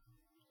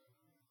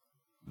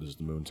This is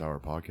the Moon Tower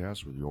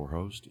Podcast with your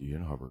host,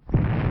 Ian Hubbard.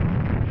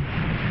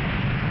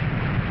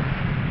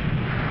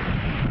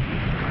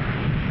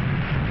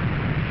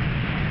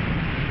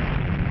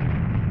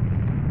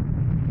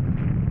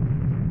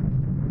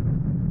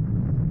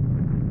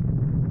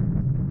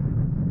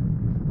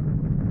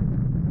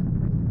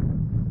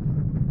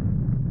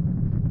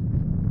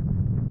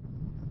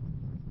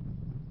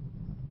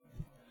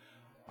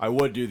 I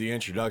would do the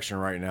introduction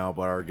right now,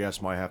 but our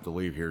guest might have to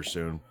leave here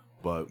soon.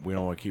 But we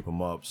don't want to keep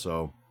them up,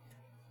 so...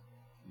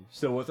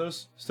 Still with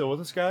us? Still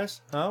with us,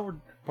 guys? Huh? We're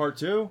part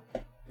 2?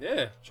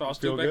 Yeah. Charles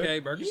Stoop, a.k.a.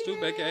 Burger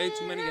Stoop, a.k.a.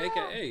 Too Many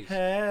A.K.A.s.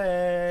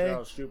 Hey!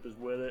 Charles Stoop is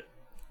with it.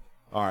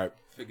 Alright.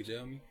 Figure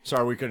tell me.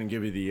 Sorry we couldn't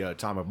give you the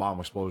atomic bomb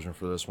explosion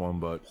for this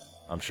one, but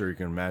I'm sure you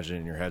can imagine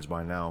it in your heads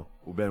by now.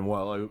 We've been,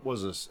 what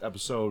was this?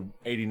 Episode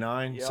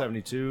 89, Yep.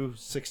 72,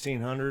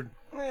 1600?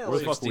 Well, Where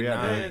the fuck we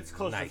at, man? It's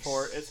close Nice.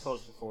 to It's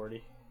close to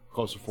 40.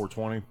 Close to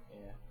 420?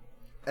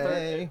 Yeah.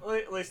 Hey!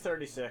 At least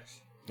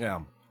 36. Yeah.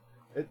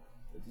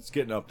 It's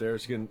getting up there.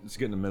 It's getting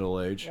the middle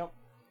age. Yep.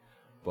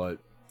 But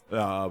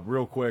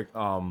real quick,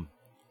 I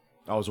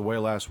was away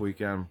last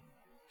weekend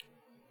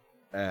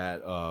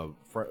at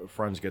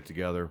friends get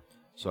together,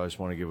 so I just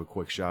want to give a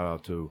quick shout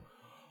out to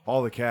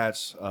all the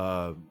cats: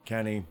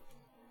 Kenny,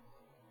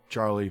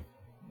 Charlie,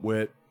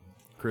 Whit,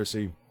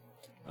 Chrissy,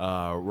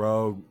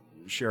 Rogue,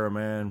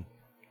 Sheraman,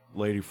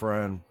 Lady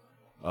Friend,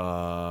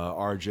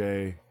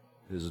 RJ,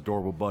 his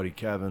adorable buddy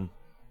Kevin.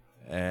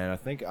 And I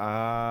think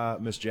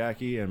Miss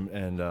Jackie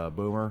and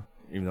Boomer,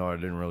 even though I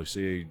didn't really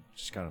see, he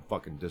just kind of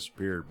fucking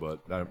disappeared. But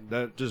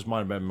that just might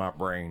have been my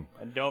brain.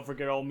 And don't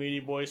forget old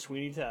meaty boy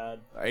Sweeney Todd.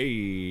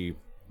 Hey,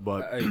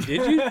 but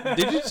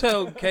Did you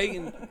tell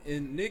Kate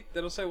and Nick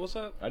that'll say what's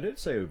up? I did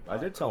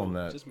tell him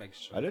that. Just make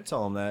sure. I did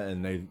tell him that,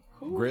 and they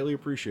greatly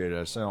appreciated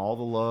it. I sent all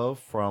the love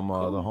from the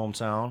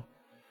hometown.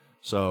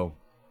 So,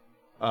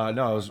 no,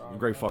 it was a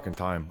great fucking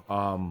time.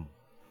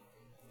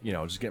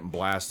 Just getting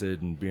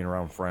blasted and being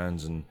around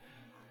friends, and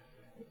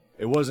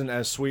it wasn't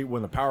as sweet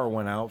when the power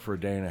went out for a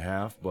day and a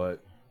half,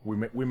 but we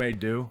made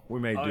do. We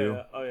made do.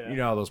 Yeah. Oh, yeah. You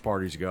know how those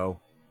parties go.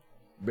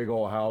 Big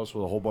old house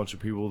with a whole bunch of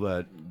people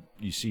that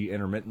you see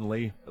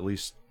intermittently. At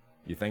least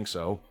you think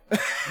so.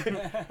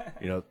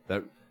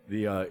 That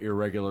the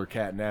irregular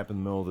cat nap in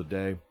the middle of the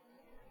day.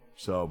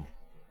 So,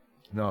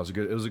 no, it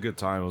was a good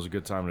time. It was a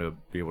good time to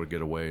be able to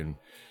get away and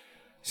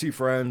see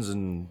friends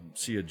and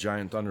see a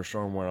giant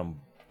thunderstorm when I'm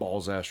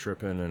balls ass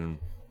tripping and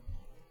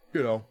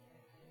building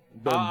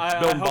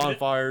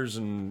bonfires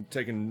and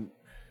taking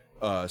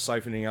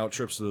siphoning out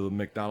trips to the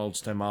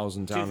McDonald's 10 miles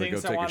in town to go Two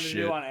things I take a wanted to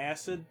shit. do on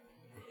acid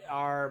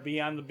are be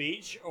on the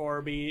beach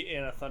or be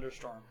in a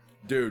thunderstorm.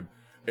 Dude,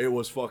 it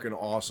was fucking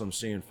awesome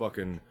seeing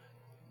fucking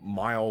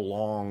mile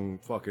long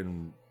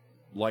fucking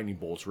lightning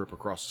bolts rip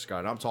across the sky.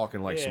 And I'm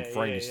talking like some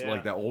Frankenstein,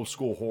 like that old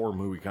school horror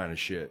movie kind of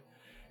shit.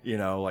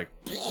 Like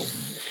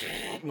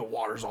and the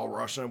water's all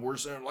rushing and we're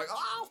sitting like,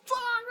 oh fuck.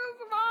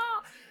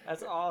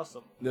 That's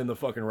awesome. Then the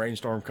fucking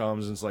rainstorm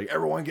comes and it's like,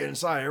 everyone get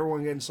inside,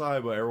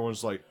 but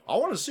everyone's like, I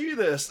want to see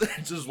this.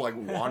 Just like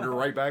wander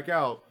right back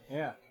out.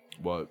 Yeah.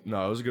 But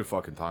no, it was a good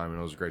fucking time and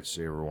it was great to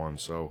see everyone.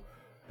 So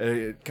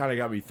it kind of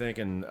got me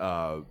thinking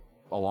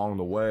along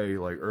the way,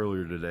 like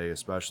earlier today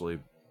especially,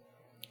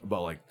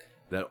 about like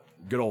that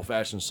good old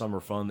fashioned summer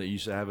fun that you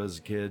used to have as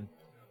a kid,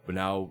 but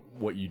now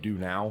what you do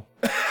now.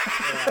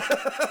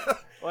 Yeah.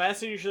 Well,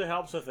 acid usually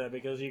helps with it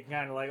because you can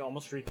kind of like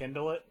almost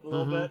rekindle it a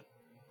little bit.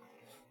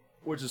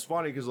 Which is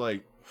funny because,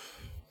 like,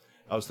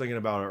 I was thinking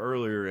about it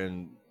earlier,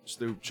 and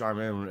Stu chime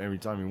in every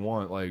time you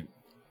want. Like,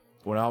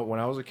 when I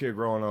was a kid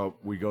growing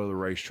up, we go to the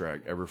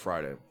racetrack every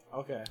Friday.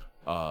 Okay.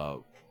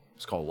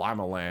 It's called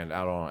Lima Land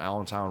out on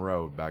Allentown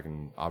Road, back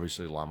in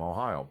obviously Lima,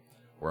 Ohio,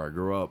 where I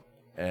grew up.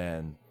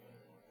 And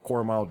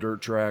quarter-mile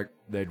dirt track,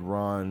 they'd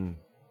run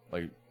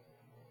like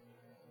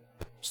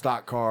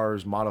stock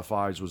cars.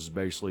 Modifieds was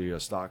basically a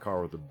stock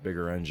car with a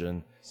bigger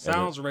engine.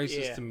 Sounds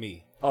racist to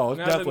me. Oh, it's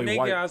now, definitely the nigga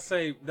white. I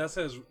say that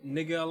says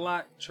nigga a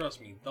lot. Trust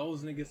me,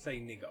 those niggas say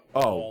nigga.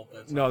 Oh all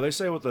the time. no, they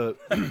say with the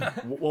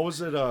what was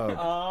it?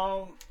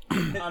 I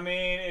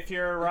mean, if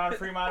you're around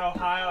Fremont,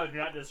 Ohio, I do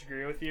not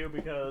disagree with you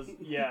because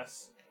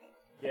yes.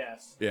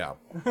 Yeah.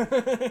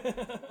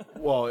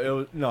 Well, it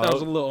was no. That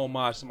was a little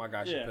homage to my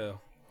guy Yeah. Chappelle.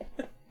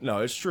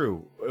 No, it's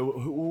true.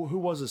 Who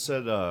was it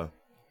said? It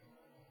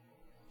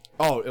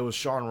was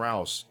Sean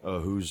Rouse,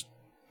 who's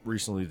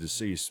recently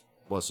deceased.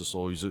 Bless his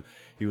soul.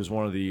 He was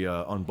one of the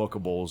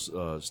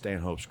Unbookables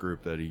Stanhope's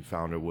group that he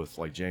founded with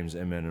like James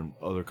Inman and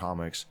other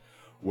comics.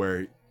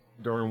 Where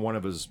during one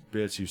of his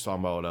bits, he was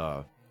talking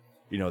about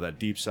that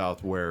Deep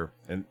South where,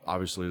 and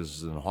obviously this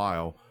is in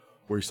Ohio,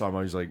 where he's talking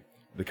about he's like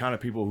the kind of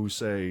people who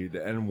say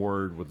the N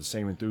word with the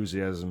same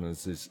enthusiasm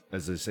as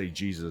they say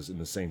Jesus in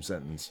the same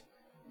sentence.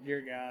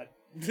 Dear God.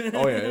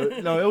 Oh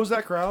yeah, it was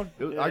that crowd.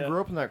 I Yeah.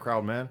 grew up in that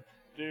crowd, man.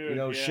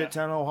 Dude,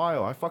 Shit-town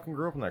Ohio. I fucking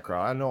grew up in that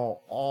crowd. I know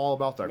all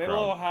about that Middle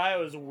crowd.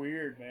 Ohio is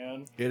weird,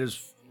 man. It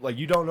is like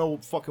you don't know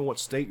fucking what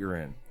state you're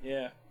in.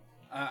 Yeah.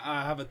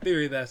 I have a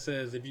theory that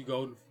says if you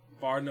go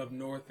far enough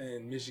north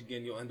in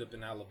Michigan, you'll end up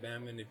in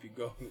Alabama, and if you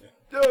go,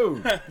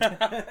 Dude,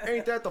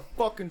 ain't that the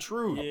fucking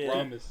truth? I Yeah.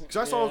 promise. Because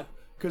I saw,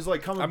 because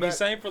like coming I mean, back.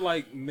 same for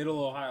like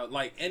Middle Ohio,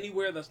 like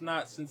anywhere that's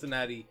not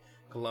Cincinnati,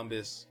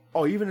 Columbus.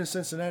 Oh, even in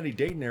Cincinnati,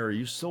 Dayton area,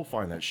 you still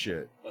find that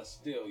shit. But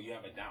still, you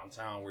have a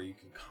downtown where you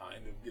can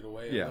kind of get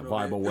away. Yeah, a little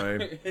vibe bit.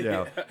 away.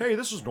 Yeah. Hey,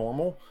 this is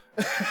normal.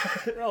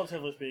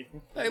 Relatively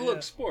speaking. Hey,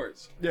 look,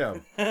 sports. Yeah.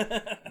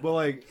 But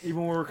like,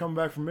 even when we were coming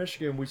back from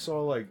Michigan, we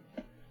saw like,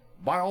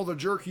 buy all the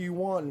jerky you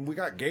want, and we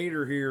got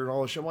Gator here and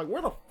all this shit. I'm like,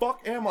 where the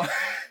fuck am I?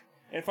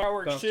 And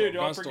fireworks too,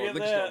 don't forget liquor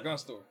that. store, gun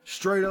store.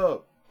 Straight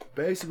up.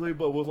 Basically,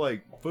 but with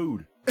like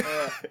food.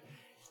 Yeah.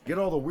 Get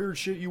all the weird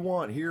shit you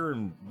want here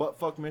in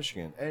buttfuck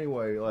Michigan.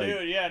 Anyway, like,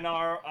 Dude, yeah, no,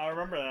 I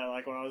remember that.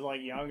 Like when I was like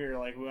younger,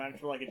 like we went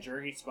to like a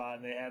jerky spot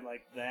and they had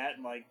like that,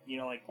 and like you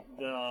know, like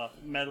the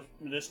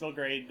medicinal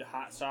grade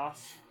hot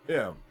sauce.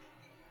 yeah.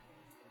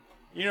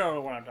 You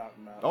know what I'm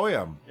talking about? Oh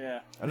yeah. Yeah,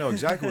 I know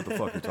exactly what the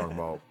fuck you're talking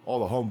about. All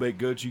the home baked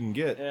goods you can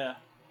get, yeah,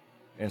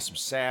 and some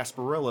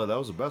sarsaparilla. That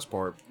was the best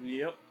part.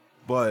 yep.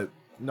 But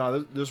no,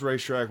 this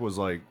racetrack was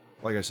like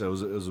I said, it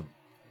was a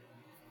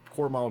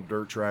quarter-mile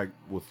dirt track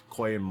with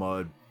clay and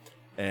mud,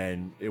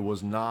 and it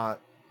was not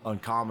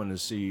uncommon to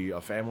see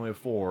a family of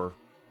 4,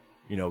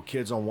 you know,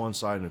 kids on one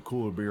side and a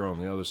cooler of beer on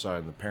the other side,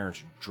 and the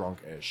parents drunk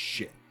as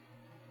shit.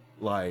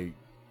 Like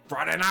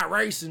Friday night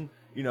racing,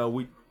 you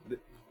know,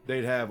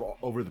 they'd have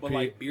over the But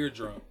like beer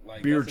drunk,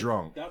 like beer that's a-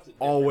 drunk, that's a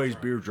different always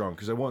drunk. beer drunk,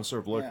 because they wouldn't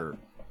serve liquor.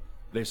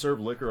 They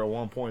served liquor at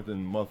one point,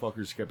 then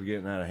motherfuckers kept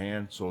getting out of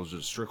hand, so it was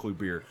just strictly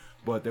beer.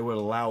 But they would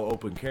allow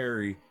open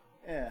carry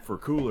Yeah. for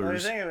Like,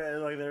 coolers. the thing of it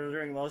is, like, they were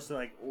drinking mostly,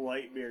 like,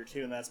 light beer,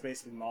 too, and that's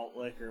basically malt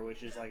liquor,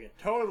 which is, like, a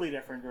totally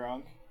different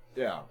drunk.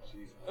 Yeah,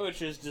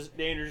 Which is just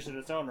dangerous in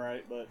its own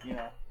right, but, you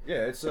know,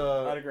 yeah, it's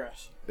I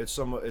digress. it's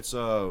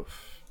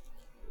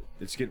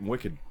getting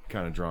wicked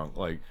kind of drunk.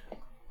 Like,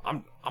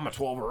 I'm a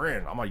 12er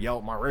in. I'm gonna yell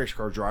at my race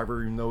car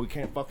driver even though he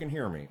can't fucking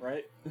hear me.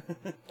 Right?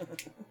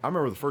 I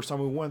remember the first time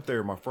we went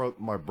there,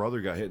 my brother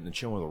got hit in the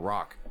chin with a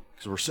rock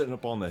because we're sitting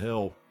up on the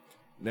hill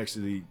next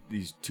to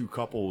these two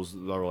couples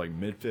that are like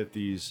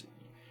mid-50s,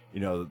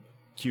 you know,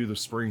 cue the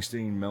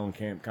Springsteen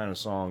Mellencamp kind of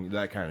song,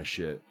 that kind of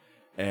shit,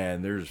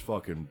 and they're just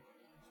fucking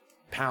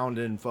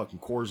pounding fucking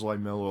Coors Light,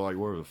 Miller, like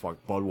whatever the fuck,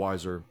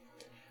 Budweiser,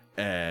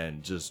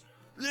 and just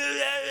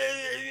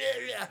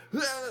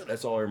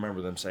that's all I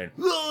remember them saying.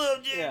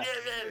 Yeah.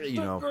 You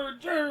know,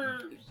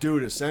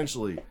 dude,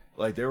 essentially,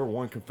 like they were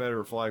one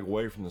Confederate flag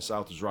away from the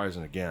South is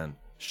rising again,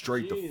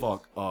 straight the Jeez.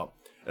 fuck up.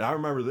 And I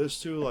remember this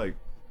too, like,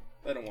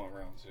 They don't want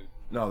round 2.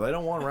 no, they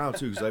don't want round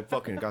 2 because they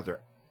fucking got their.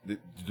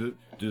 Do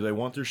they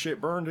want their shit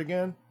burned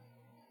again?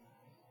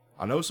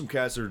 I know some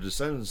cats that are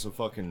descendants of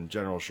fucking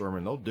General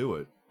Sherman. They'll do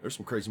it. There's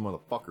some crazy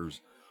motherfuckers,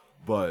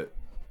 but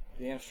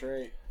Damn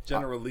straight.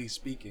 Generally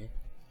speaking.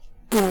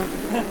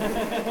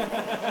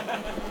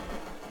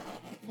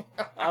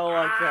 I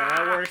like that.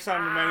 That works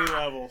on many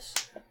levels.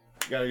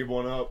 gotta give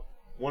one up.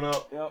 One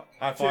up. Yep.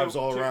 High fives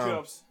all around. Two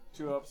ups.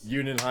 Two ups.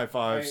 Union high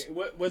fives. Hey,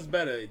 what's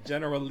better,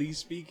 Generally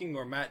speaking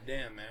or Matt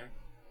Dam, man?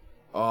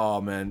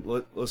 Oh man,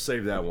 let's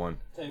save that one.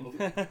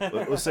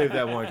 Let's save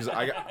that one because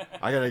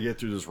I gotta get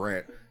through this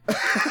rant.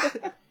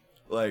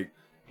 Like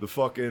the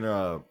fucking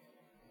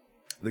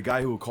the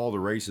guy who would call the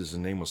races, his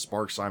name was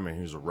Spark Simon.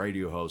 He was a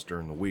radio host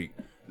during the week.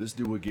 This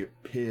dude would get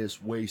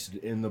pissed,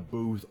 wasted in the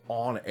booth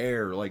on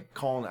air, like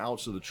calling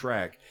outs to the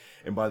track.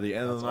 And by the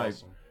end of the night,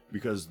 awesome.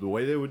 because the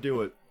way they would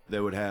do it,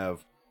 they would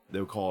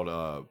call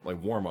it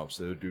like warm ups.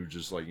 They would do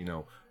just like, you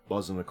know,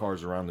 buzzing the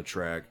cars around the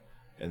track,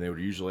 and they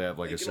would usually have,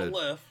 like I said,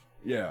 left.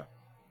 yeah,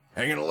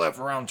 hanging a left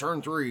around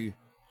turn 3,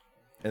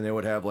 and they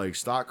would have like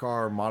stock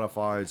car,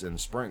 modifieds, and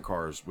sprint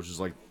cars, which is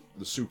like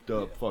the souped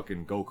up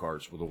fucking go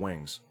karts with the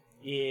wings.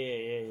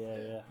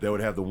 Yeah. They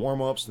would have the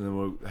warm ups, and then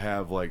would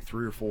have like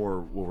 3 or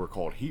 4 what were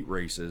called heat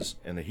races.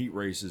 And the heat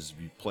races,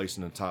 if you place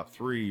in the top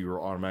 3, you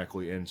were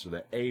automatically into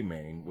the A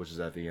main, which is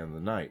at the end of the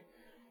night.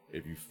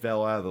 If you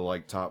fell out of the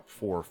like top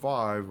 4 or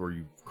 5, or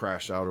you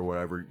crashed out or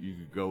whatever, you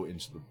could go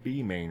into the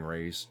B main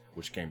race,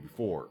 which came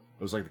before.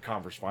 It was like the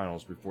conference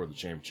finals before the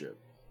championship,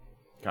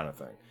 kind of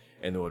thing.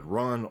 And they would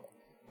run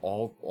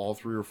all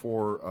 3 or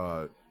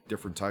 4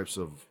 different types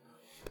of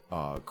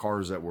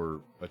cars that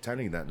were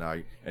attending that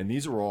night, and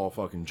these were all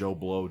fucking Joe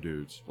Blow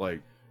dudes.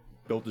 Like,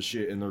 built the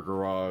shit in their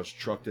garage,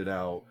 trucked it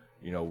out,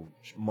 you know,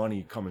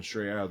 money coming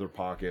straight out of their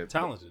pocket.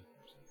 Talented.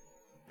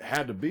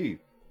 Had to be.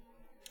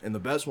 And the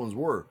best ones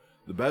were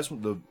the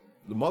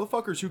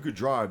motherfuckers who could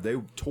drive. They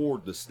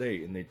toured the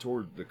state and they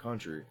toured the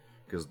country,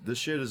 because this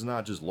shit is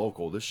not just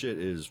local. This shit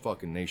is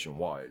fucking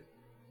nationwide.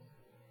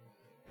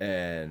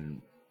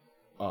 And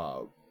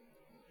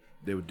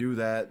they would do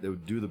that. They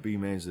would do the B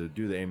mains. They would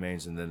do the A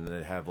mains, and then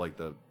they'd have like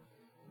the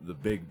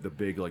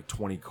big like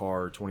 20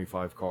 car,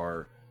 25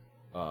 car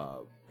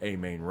A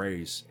main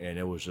race, and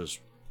it was just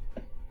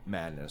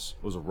madness.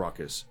 It was a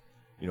ruckus,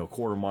 you know,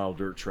 quarter-mile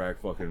dirt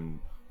track, fucking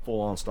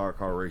full-on stock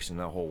car racing,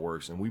 that whole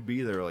works. And we'd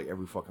be there like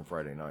every fucking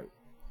Friday night.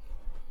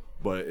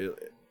 But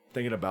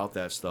thinking about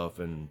that stuff,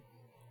 and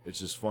it's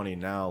just funny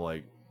now,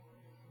 like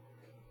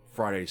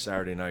Friday,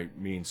 Saturday night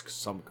means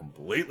something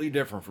completely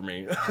different for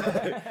me.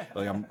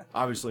 Like, I'm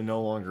obviously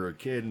no longer a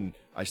kid, and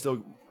I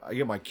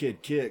get my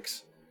kid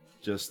kicks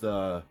just,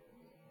 through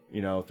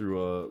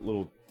a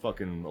little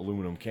fucking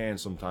aluminum can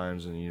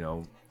sometimes,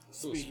 and,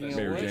 Speaking of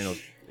Mary which, Jane will,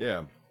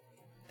 yeah.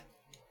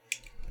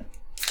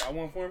 Got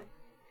one for me?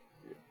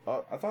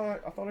 I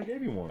thought I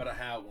gave you one. But I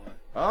had one.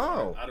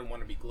 Oh. I didn't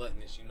want to be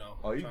gluttonous,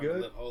 Oh, you Trying good?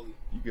 To live holy.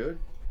 You good?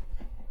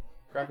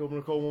 Crack open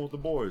a cold one with the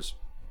boys.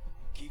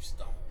 Keep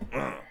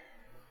stone.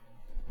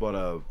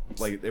 But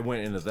like they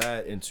went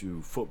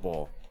into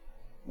football,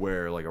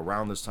 where like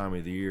around this time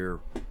of the year,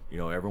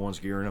 everyone's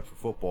gearing up for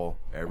football.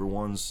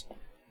 Everyone's,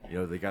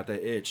 they got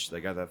that itch. They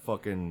got that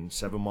fucking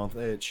 7-month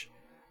itch,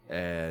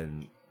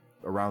 and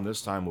around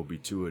this time will be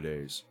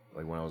two-a-days.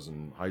 Like when I was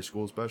in high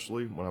school,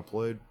 especially when I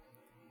played,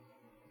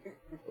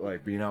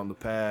 like being out in the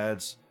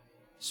pads,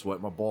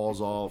 sweating my balls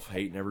off,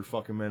 hating every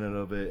fucking minute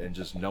of it, and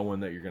just knowing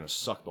that you're gonna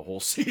suck the whole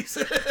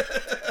season.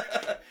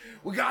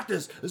 We got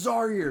this. It's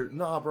our year.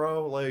 Nah,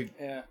 bro. Like,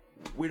 yeah.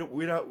 we don't.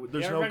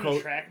 There's You no ever been to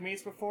coach. track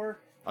meets before?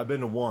 I've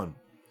been to one.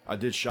 I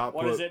did shot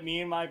What put. is it?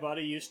 Me and my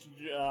buddy used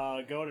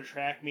to go to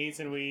track meets,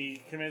 and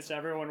we convinced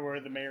everyone we're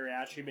the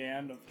mariachi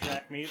band of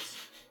track meets.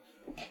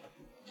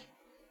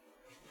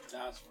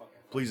 That's fucking.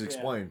 Please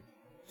explain.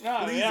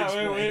 No, Please yeah,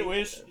 explain. we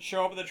just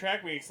show up at the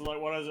track meets.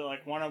 Like, what is it?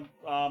 Like, one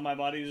of my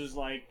buddies was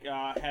like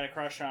had a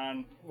crush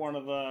on one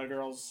of the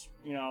girls,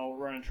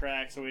 running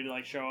track. So we'd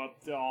like show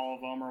up to all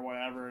of them or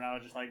whatever, and I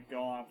would just like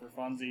go on for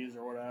funsies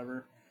or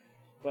whatever.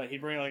 But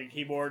he'd bring like a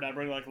keyboard, and I'd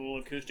bring like a little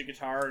acoustic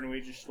guitar, and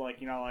we just like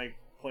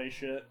play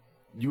shit.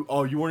 You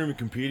weren't even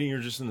competing. You're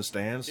just in the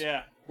stands.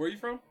 Yeah. Where are you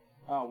from?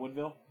 Oh,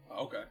 Woodville.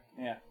 Oh, okay.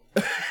 Yeah.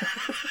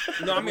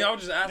 No, I mean I was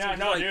just asking.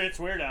 No, 'cause, dude, it's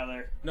weird out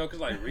there. No, because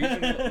like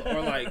regional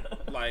or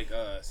like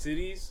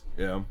cities.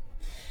 Yeah.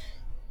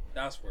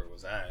 That's where it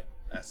was at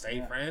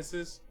St.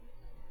 Francis.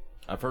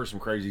 I've heard some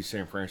crazy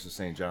St. Francis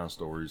St. John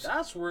stories.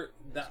 That's where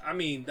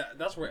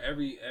that's where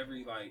every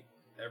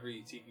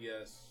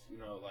TPS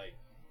and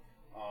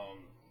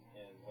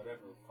whatever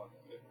fucking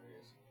liquor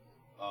is.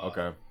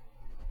 Okay.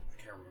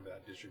 I can't remember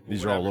that district.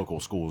 These are all local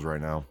schools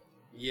right now.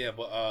 Yeah,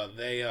 but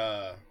they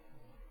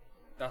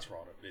that's where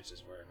all the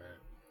bitches were,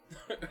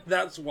 man.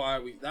 that's why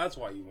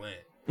you went.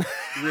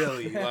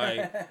 Really,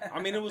 like I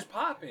mean, it was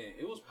popping.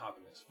 It was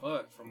popping as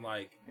fuck from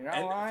like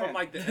from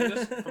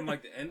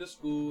the end of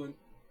school and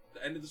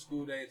the end of the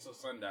school day until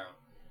sundown.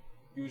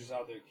 You was just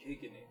out there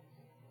kicking it.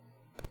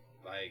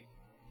 Like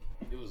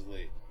it was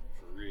lit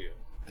for real.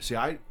 See,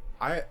 I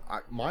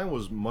mine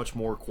was much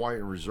more quiet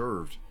and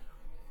reserved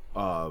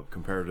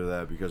compared to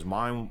that, because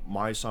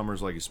my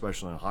summers, like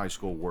especially in high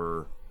school,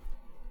 were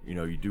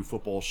you do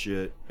football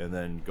shit and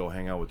then go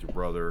hang out with your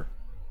brother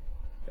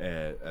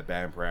at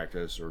band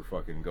practice or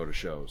fucking go to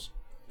shows.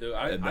 Dude,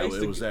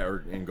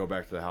 and go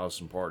back to the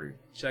house and party.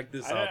 Check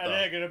this I out.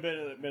 did a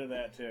good bit of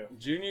that too.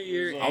 Junior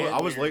year, I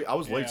was late. I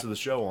was late Yeah. to the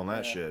show on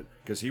that shit,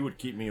 because he would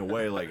keep me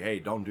away. Like, hey,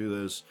 don't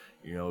do this.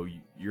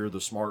 You're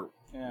the smart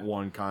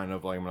one, kind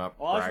of like. I'm not.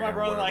 Well, that's my bragging or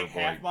brother. whatever, Like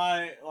but, half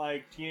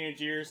my teenage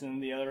years,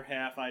 and the other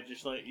half I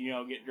just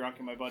get drunk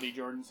in my buddy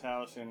Jordan's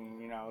house,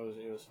 and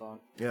it was fun.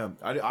 Yeah,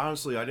 I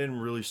honestly didn't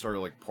really start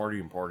like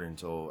partying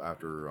until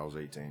after I was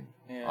 18.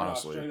 Yeah.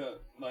 Honestly. straight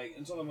up, like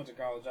until I went to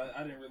college,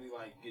 I didn't really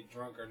like get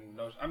drunk or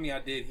no. I mean, I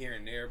did here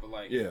and there, but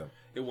like Yeah.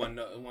 it wasn't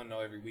no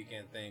every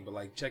weekend thing. But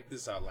like, check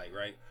this out, like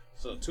right.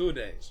 So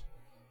 2-a-days.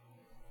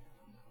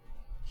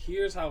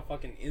 Here's how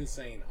fucking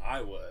insane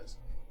I was.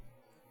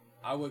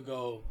 I would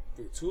go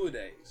through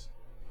 2-a-days,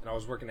 and I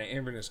was working at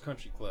Inverness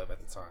Country Club at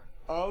the time.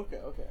 Oh,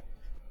 okay.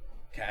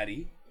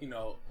 Caddy,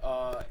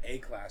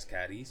 A-class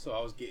caddy, so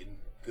I was getting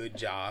good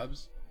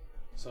jobs.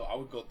 So I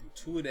would go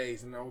through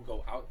 2-a-days, and I would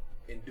go out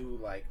and do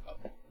like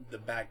the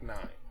back 9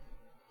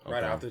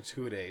 right Okay. after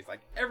 2-a-days,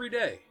 like every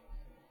day,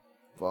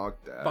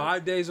 Fuck that.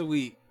 5 days a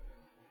week.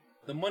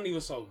 The money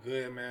was so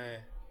good,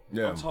 man.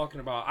 Yeah. I'm talking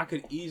about I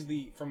could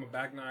easily from a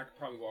back 9, I could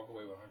probably walk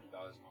away with $100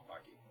 in my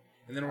pocket,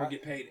 and then I would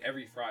get paid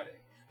every Friday.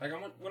 Like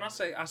when I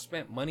say I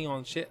spent money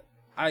on shit,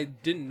 I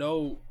didn't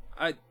know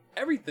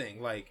everything.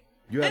 Like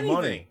You had anything.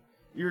 money.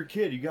 You're a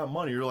kid. You got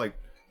money. You're like,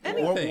 what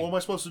Anything. am I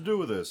supposed to do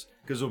with this?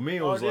 Because with me,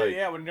 it Oh, was dude, like,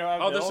 yeah. When you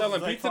have Oh, they're bills, selling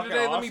it's, like, pizza fucking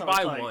today. Let me awesome. buy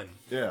It's like, one.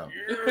 yeah,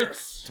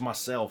 Yes. to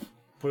myself,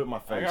 put it in my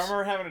Like, face. I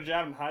remember having a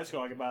job in high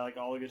school. I could buy like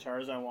all the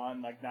guitars I want,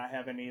 and like not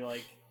have any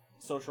like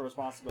social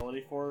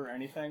responsibility for or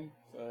anything.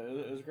 So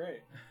it was great.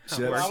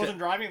 See, I that's- wasn't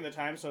driving at the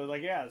time, so it was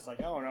like, yeah, it's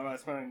like, oh, no, I'm not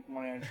spending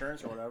money on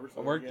insurance or whatever.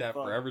 So I worked yeah, at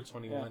fuck. Forever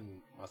 21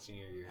 my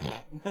senior year.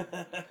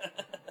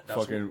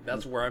 Fucking-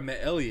 That's where I met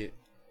Elliot.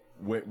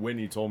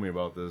 Whitney told me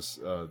about this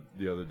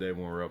the other day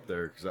when we were up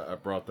there, because I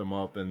brought them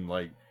up, and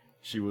like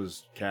she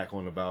was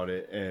cackling about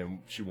it, and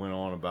she went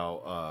on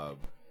about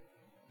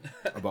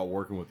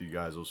working with you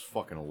guys. It was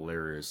fucking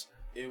hilarious.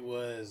 It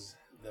was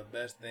the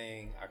best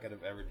thing I could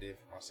have ever did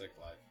for my sick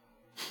life.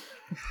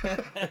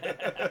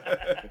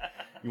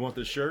 You want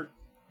this shirt?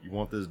 You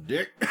want this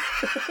dick?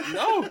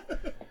 No,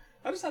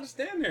 I just had to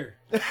stand there.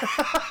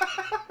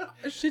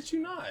 I shit you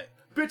not.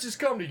 Bitches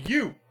come to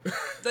you.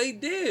 They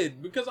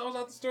did, because I was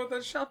at the store that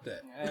I shopped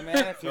at. Hey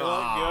man, if you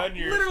look good and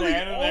you're Literally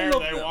standing all there and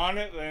of they them. want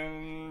it,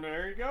 then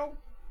there you go.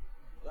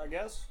 I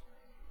guess.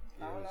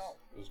 I don't know.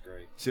 It was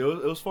great. See, it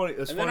was funny.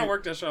 It's And funny. then I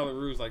worked at Charlotte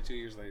Russe like 2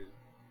 years later.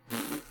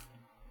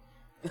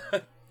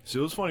 See,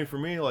 it was funny for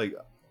me. Like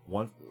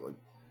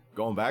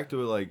going back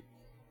to it, like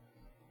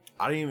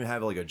I didn't even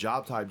have like a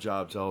job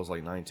till I was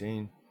like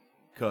 19.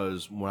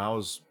 Because when I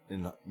was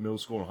in middle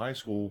school and high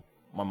school,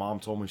 my mom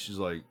told me, she's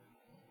like,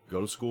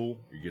 go to school,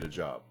 you get a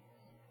job,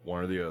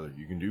 one or the other.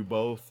 You can do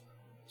both.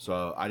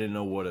 So I didn't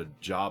know what a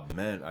job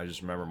meant. I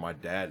just remember my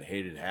dad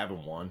hated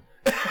having one.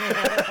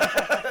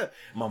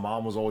 My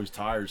mom was always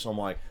tired, so I'm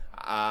like,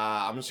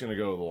 I'm just gonna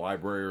go to the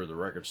library or the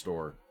record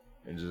store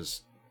and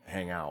just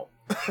hang out.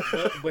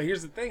 But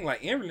here's the thing,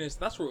 like Inverness,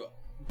 that's where,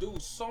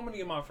 dude, so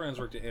many of my friends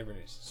worked at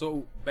Inverness.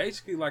 So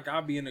basically, like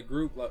I'd be in a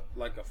group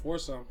like a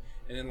foursome,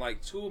 and then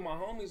like 2 of my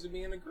homies would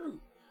be in a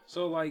group.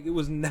 So like it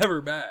was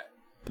never bad.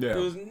 Yeah, It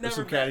was that's never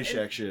some bad.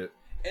 Caddyshack shit.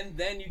 And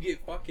then you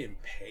get fucking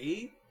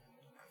paid.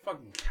 I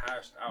fucking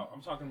cashed out.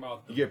 I'm talking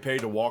about You get paid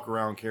to walk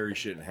around, carry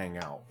shit, and hang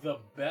out. the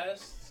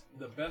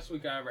best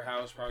week I ever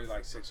had was probably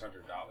like $600.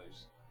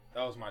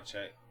 That was my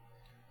check,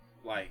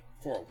 like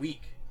for a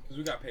week, because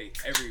we got paid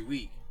every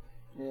week.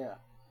 Yeah.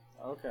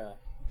 Okay.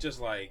 Just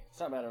like It's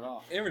not bad at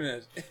all.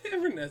 Inverness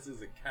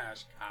is a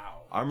cash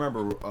cow. I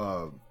remember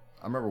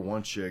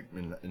one chick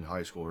in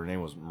high school. Her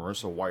name was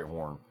Marissa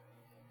Whitehorn.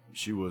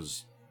 She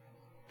was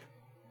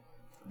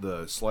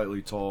the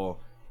slightly tall,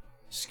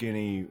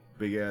 skinny,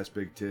 big ass,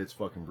 big tits,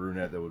 fucking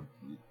brunette that would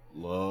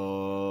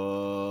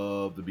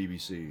love the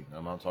BBC.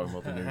 I'm not talking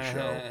about the news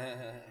show,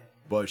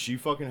 but she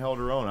fucking held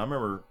her own. I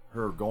remember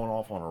her going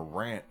off on a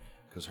rant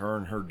because her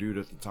and her dude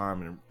at the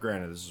time, and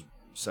granted this is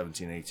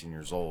 17, 18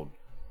 years old,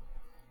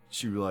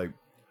 she'd be like,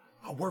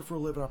 I work for a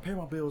living, I pay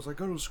my bills, I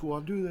go to school, I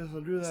do this, I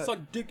do that. Suck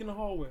dick in the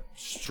hallway.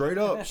 Straight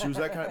up, she was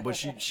that kind of, but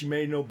she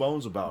made no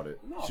bones about it.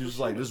 No, She was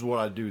for like, sure. this is what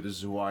I do, this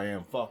is who I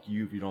am, fuck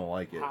you if you don't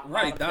like it.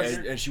 Right, that's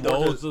And she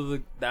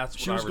worked that's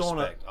she what was I going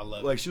respect. to, I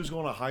love like, it. she was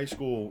going to high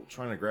school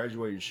trying to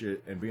graduate and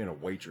shit and being a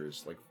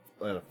waitress, like,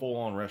 at a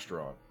full-on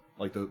restaurant,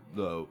 like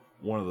the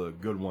one of the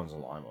good ones in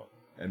Lima,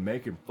 and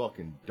making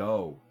fucking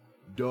dough.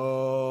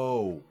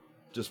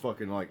 Just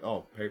fucking like,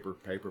 oh, paper.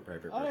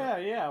 Oh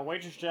yeah.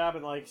 Waitress job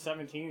at like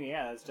 17.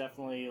 Yeah, that's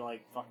definitely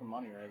like fucking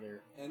money right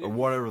there. And Or if-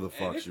 whatever the And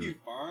fuck if she was. you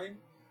find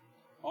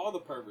all the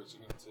perverts are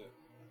gonna tip.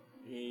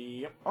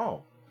 Yep.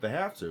 Oh, they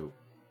have to.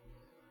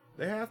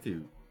 They have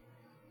to.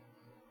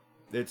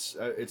 It's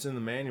in the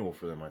manual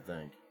for them, I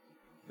think.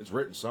 It's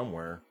written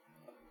somewhere.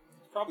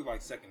 It's probably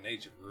like second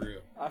nature for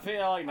real. I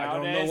feel like I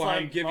don't nowadays, know why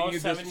like I'm giving most you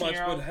this much,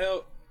 17-year-old but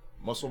help.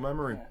 Muscle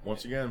memory,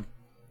 once again.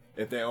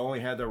 If they only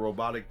had their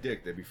robotic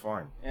dick, they'd be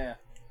fine. Yeah.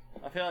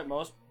 I feel like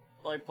most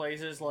like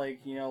places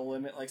like, you know,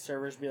 limit like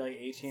servers be like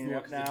 18 and Yeah,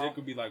 up 'cause the now. dick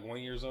would be like 1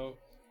 year old,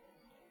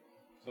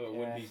 so it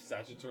wouldn't Yeah. be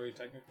statutory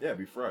technically. Yeah,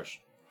 be fresh.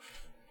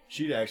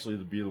 She'd actually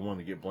be the one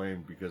to get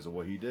blamed because of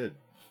what he did.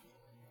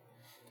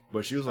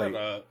 But she was Shut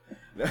like, up.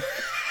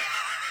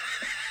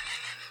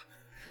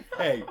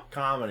 hey,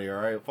 comedy,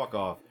 alright? Fuck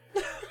off.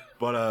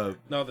 But,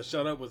 No, the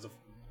shut up was a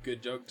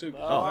good joke too.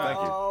 Oh, thank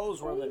you.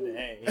 Those were the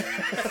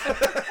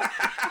days.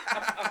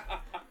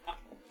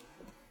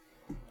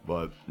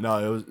 But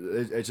no,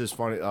 it's just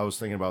funny. I was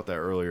thinking about that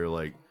earlier,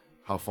 like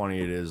how funny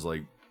it is,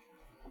 like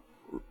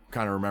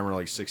kind of remember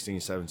like 16,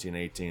 17,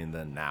 18, and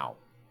then now.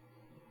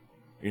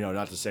 You know,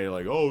 not to say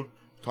like, oh,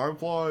 time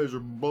flies or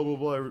blah blah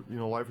blah. You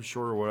know, life is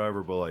short or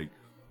whatever. But like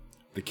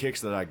the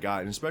kicks that I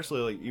got, and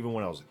especially like even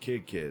when I was a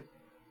kid,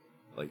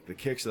 like the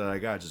kicks that I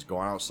got just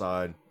going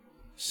outside,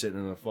 sitting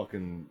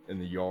in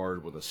the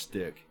yard with a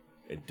stick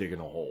and digging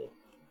a hole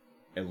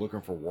and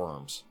looking for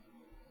worms.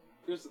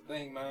 Here's the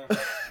thing, man.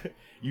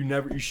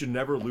 You should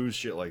never lose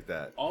shit like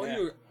that.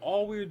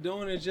 All we're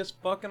doing is just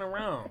fucking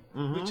around.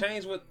 We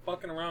change what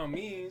fucking around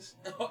means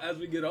as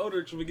we get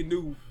older, so we can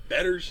do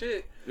better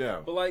shit.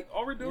 Yeah. But like,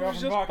 all we're You doing go is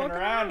from just fucking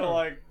around to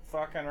like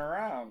fucking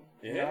around.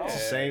 You know?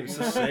 It's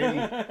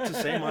the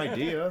same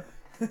idea.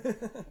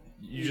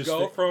 You just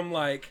go think- from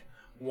like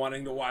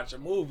wanting to watch a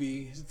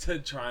movie to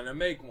trying to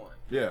make one.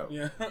 yeah.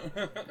 Yeah.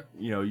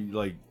 You know,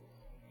 you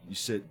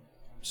sit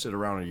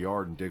around a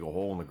yard and dig a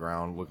hole in the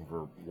ground looking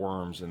for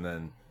worms, and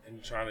then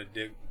And trying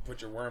to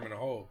put your worm in a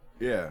hole.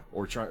 yeah,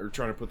 or trying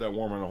to put that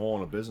worm in a hole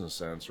in a business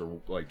sense, or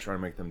like trying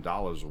to make them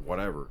dollars or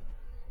whatever.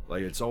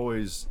 Like it's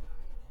always,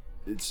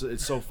 it's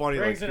so funny.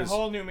 Brings like in a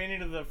whole new meaning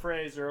to the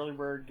phrase "early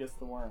bird gets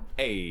the worm."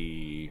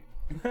 hey.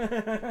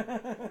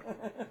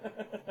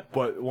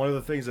 But one of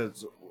the things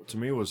that to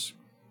me is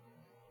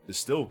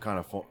still kind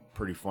of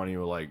pretty funny.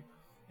 Like,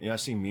 you know, I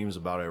see memes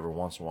about it every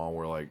once in a while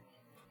where like,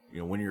 you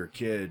know, when you're a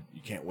kid,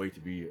 you can't wait to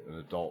be an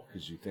adult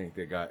because you think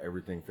they got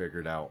everything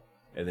figured out,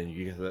 and then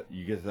you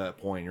get to that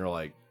point, and you're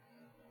like,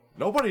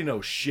 nobody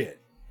knows shit.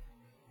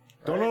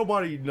 Don't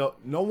nobody know?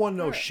 No one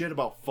knows shit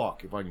about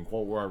fuck. If I can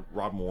quote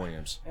Robin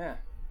Williams. Yeah.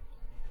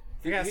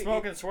 If you got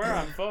smoke and swear,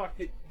 I'm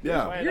fucked.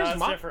 Yeah. Wait, Here's no, it's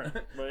my- different.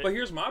 But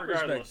here's my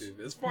regardless.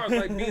 perspective. As far as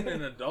like being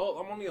an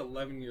adult, I'm only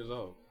 11 years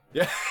old.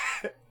 Yeah.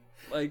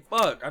 Like,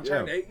 fuck, I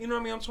turned Yeah. 8. You know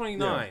what I mean? I'm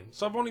 29.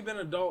 So I've only been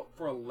an adult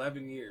for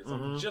 11 years. I'm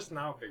Mhm. just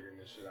now figuring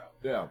this shit out.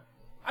 Yeah.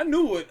 I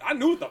knew what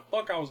the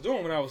fuck I was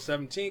doing when I was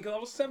 17 because I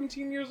was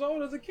 17 years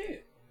old as a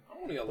kid.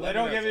 I'm only 11. They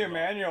don't as give you a adult.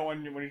 manual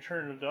when you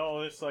turn an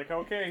adult. It's like,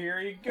 okay,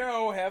 here you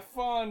go, have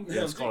fun.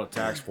 Yeah, it's called a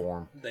tax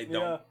form. They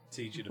don't Yeah.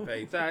 teach you to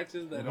pay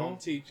taxes. They Mhm. don't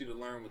teach you to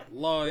learn what the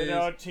law They is.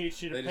 don't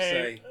teach you to They just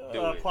pay, say,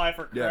 do it. apply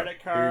for Yeah,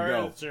 credit here you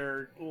go. cards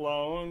or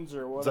loans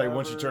or It's whatever. like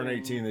once you turn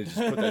 18, they just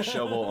put that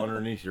shovel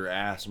underneath your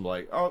ass and be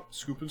like, oh,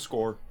 scoop and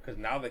score. Because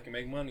now they can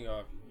make money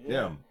off you.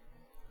 Yeah.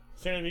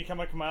 As soon as you become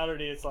a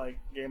commodity, it's like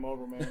game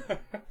over, man.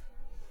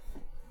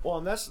 Well,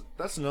 and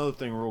that's another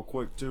thing real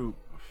quick, too,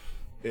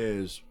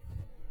 is,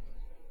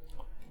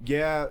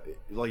 yeah,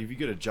 like if you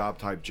get a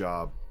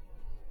job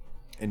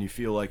and you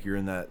feel like you're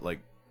in that, like,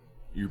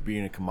 you're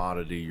being a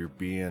commodity, you're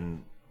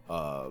being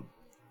a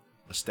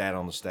stat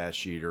on the stat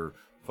sheet, or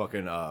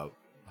fucking, how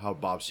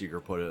Bob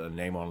Seger put it, a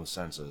name on the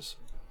census.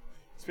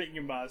 Speaking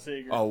of Bob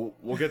Seger. Oh,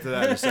 we'll get to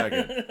that in a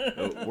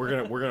second. We're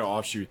gonna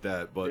offshoot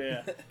that, but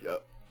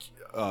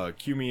Yeah.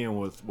 cue me in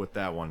with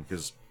that one,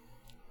 because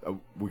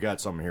we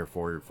got something here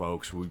for you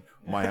folks. We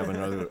might have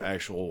another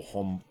actual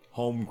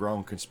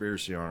homegrown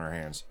conspiracy on our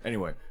hands.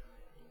 Anyway,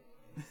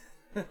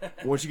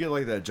 once you get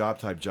like that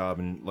job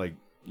and like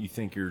you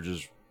think you're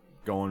just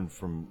going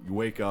from, you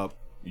wake up,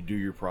 you do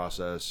your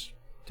process,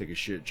 take a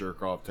shit,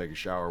 jerk off, take a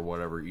shower,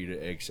 whatever, eat an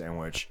egg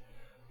sandwich,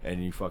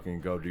 and you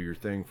fucking go do your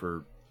thing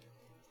for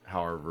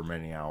however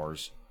many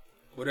hours.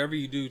 Whatever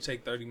you do,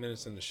 take 30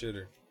 minutes in the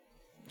shitter.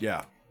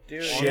 Yeah.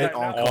 Dude, Shit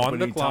on on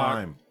company the clock.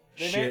 time.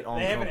 They Shit on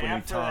they have an company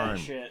app for time.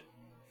 that shit.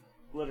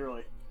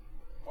 Literally.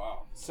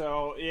 Wow.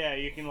 So yeah,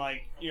 you can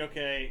like you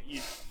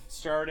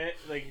start it,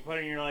 like you put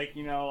in your like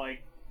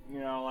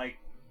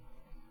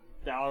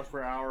dollars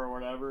per hour or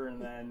whatever,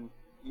 and then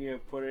you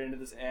put it into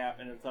this app,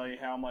 and it'll tell you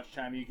how much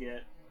time you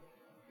get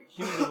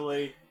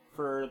cumulatively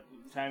for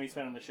the time you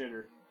spend on the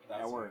shitter.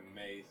 That's work.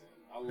 amazing.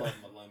 I love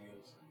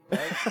millennials.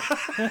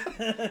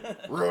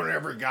 Ruin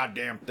every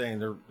goddamn thing.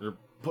 They're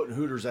putting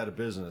Hooters out of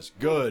business.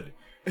 Good.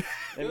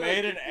 They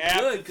made an app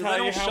Good, to 'cause they tell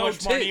you don't how show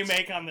much money you tits.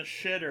 make on the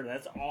shitter.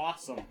 That's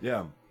awesome.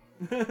 Yeah.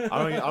 I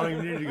don't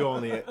even need to go I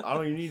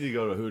don't even need to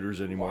go to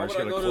Hooters anymore. Why I just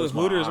would I gotta go to close the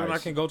my Hooters when I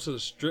eyes. can go to the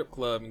strip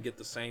club and get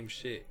the same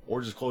shit?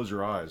 Or just close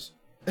your eyes.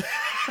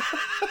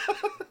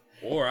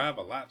 Or I have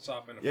a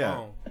laptop and a Yeah.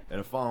 phone.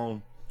 And a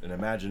phone, and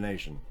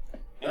imagination.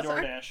 And That's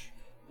DoorDash.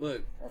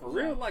 Look, for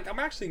real, like, I'm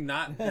actually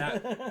not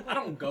that... I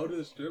don't go to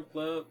the strip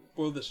club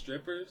for the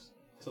strippers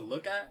to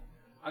look at.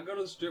 I go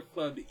to the strip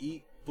club to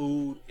eat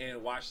food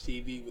and watch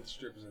TV with the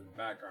strippers in the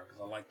background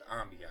because I like the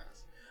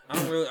ambiance. I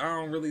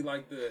don't really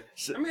like the...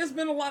 I mean, it's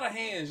been a lot of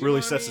hands. You Really know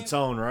what sets I mean? the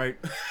tone, right?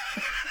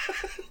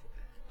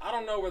 I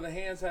don't know where the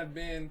hands have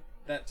been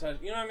that touch.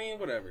 You know what I mean?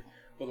 Whatever.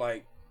 But,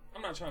 like,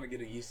 I'm not trying to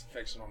get a yeast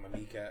infection on my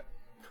kneecap.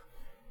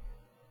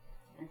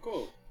 I'm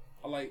cool.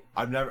 I like...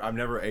 I've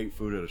never ate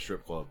food at a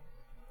strip club.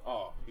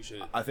 Oh, you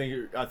should. I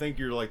think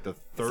you're like the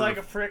third. It's like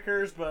a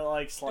Frickers, but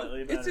like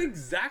slightly better. It's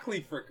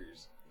exactly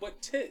Frickers, but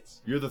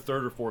tits. You're the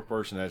third or fourth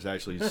person that's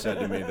actually said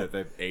to me that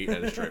they've ate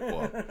at a strip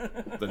club.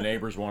 The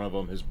neighbor's one of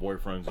them. His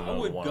boyfriend's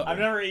another would one. go- Of I've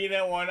them. never eaten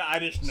at one. I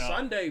just know.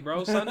 Sunday,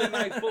 bro. Sunday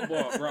night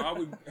football,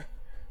 bro.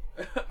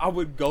 I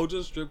would go to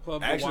the strip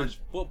club and Actually, watch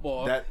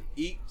football, that-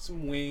 eat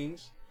some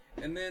wings,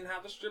 and then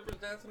have the strippers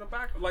dance in the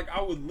back. Like, I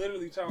would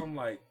literally tell them,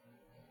 like,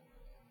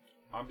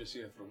 I'm just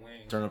here for the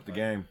wings. Turn up the Like-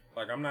 game.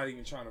 Like, I'm not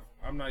even trying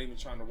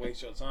to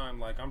waste your time.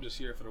 Like, I'm just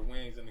here for the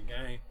wings and the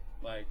game.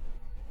 Like,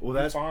 Well,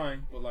 that's that's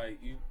fine, but like,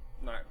 you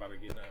not about to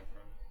get nothing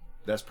from me.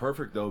 that's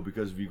perfect though,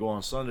 because if you go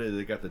on Sunday,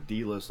 they got the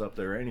D list up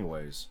there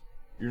anyways.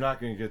 You're not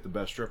going to get the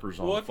best strippers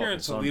on Well, if you're in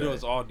fucking Toledo, Sunday.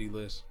 it's all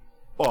D-list.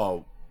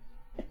 Oh,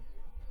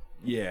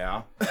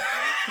 yeah.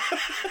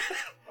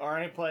 Or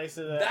any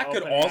places That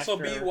could open also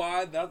after, be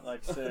why that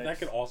like that 6.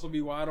 could also be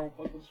why I don't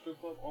fuck with the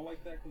strip club or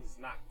like that because it's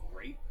not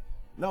great.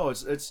 No,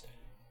 it's.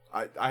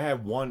 I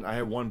had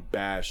one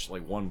bash,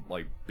 like one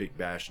like big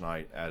bash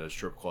night at a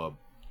strip club,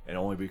 and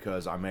only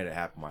because I made it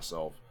happen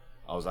myself.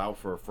 I was out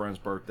for a friend's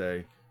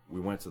birthday.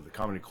 We went to the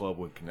comedy club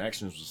when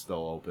Connections was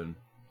still open.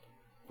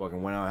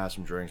 Fucking went out, had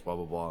some drinks, blah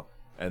blah blah,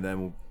 and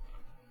then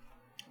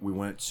we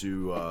went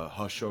to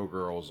Hush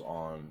Showgirls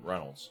on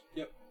Reynolds.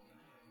 Yep.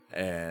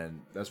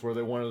 And that's where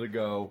they wanted to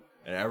go.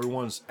 And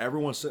everyone's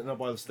sitting up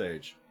by the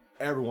stage.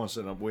 Everyone's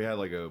sitting up. We had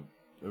there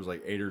was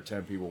like 8 or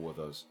 10 people with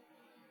us.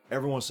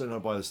 Everyone's sitting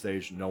up by the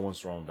stage. No one's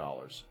throwing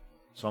dollars.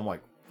 So I'm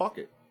like, fuck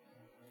it.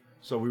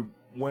 So we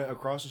went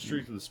across the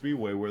street to the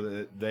Speedway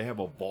where they have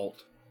a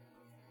vault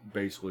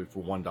basically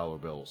for $1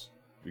 bills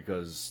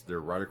because they're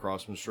right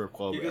across from the strip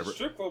club. Because the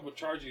strip club would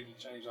charge you to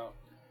change out.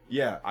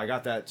 Yeah, I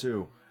got that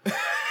too.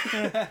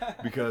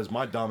 Because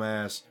my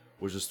dumbass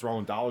was just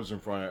throwing dollars in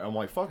front of it. I'm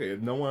like, fuck it.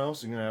 If no one else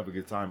is going to have a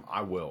good time,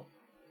 I will.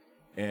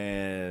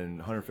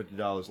 And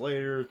 $150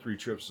 later, 3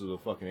 trips to the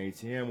fucking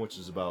ATM, which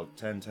is about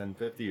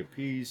 $10.50 a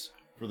piece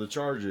for the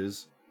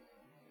charges.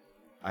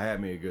 I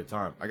had me a good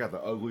time. I got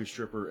the ugliest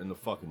stripper in the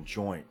fucking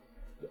joint.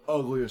 The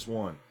ugliest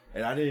one.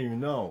 And I didn't even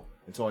know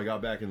until I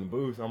got back in the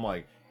booth. I'm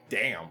like,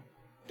 damn,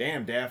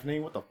 Daphne,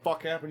 what the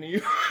fuck happened to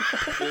you?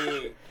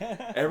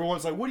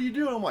 Everyone's like, what are you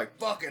doing? I'm like,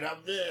 fuck it, I'm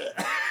dead.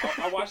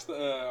 I watched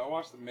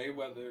the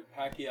Mayweather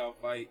Pacquiao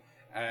fight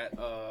at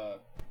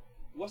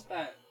what's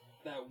that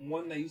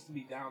one that used to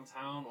be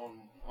downtown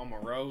on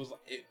Monroe's?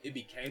 It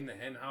became the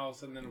Hen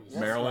House, and then it was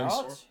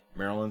Maryland's.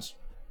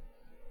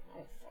 I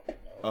don't fucking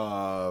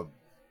know.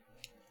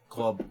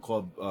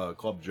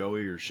 Club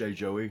Joey or Shea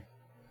Joey.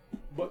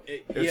 But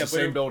It's the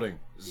same building.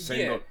 It's the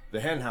same building.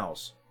 The Hen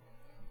House.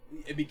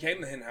 It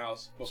became the Hen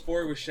House.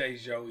 Before it was Shea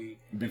Joey.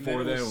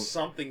 Before it that, was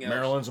something else.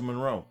 Maryland's and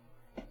Monroe.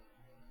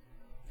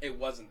 It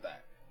wasn't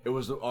that. It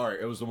was the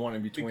one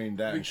in between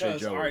that and Shea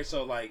Joey. All right,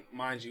 so like,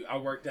 mind you, I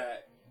worked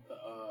at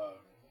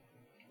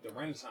the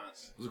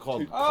Renaissance. Was it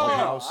called Oh,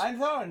 Clubhouse? I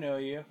thought I knew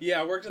you.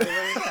 Yeah, I worked at the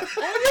Renaissance.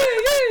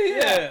 Oh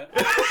yeah.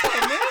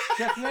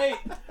 Chef Nate.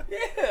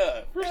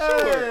 Yeah, for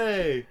sure.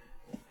 Hey!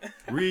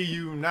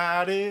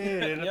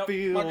 Reunited and it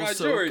feels my guy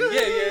so George. good.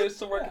 Yeah, it's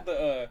to work at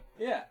the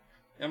Yeah.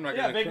 I'm not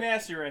Yeah, gonna Big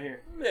Nasty right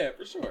here. Yeah,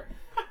 for sure.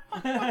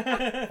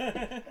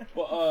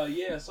 But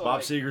yeah, so Bob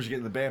like, Seger's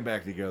getting the band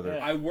back together.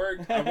 I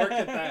worked at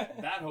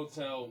that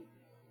hotel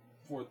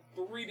for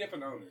 3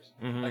 different owners.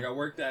 Mhm. Like I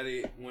worked at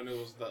it when it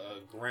was the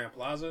Grand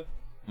Plaza,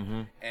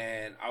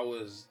 and I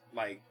was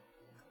like,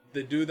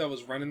 the dude that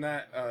was running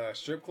that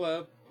strip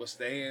club was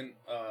staying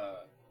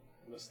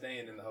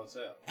in the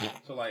hotel.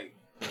 So like,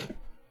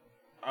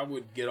 I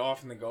would get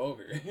off and then go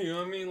over. You know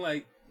what I mean?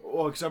 Like,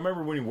 Well, because I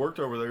remember when you worked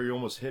over there, you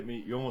almost hit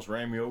me. You almost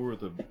ran me over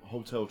with a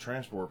hotel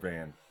transport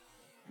van.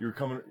 You were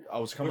coming. I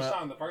was coming which out.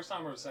 time? The first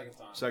time or the second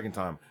time? Second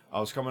time. I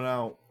was coming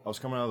out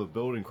of the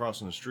building,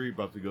 crossing the street,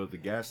 about to go to the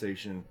gas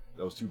station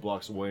that was 2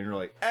 blocks away, and you're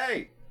like,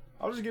 "Hey,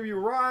 I'll just give you a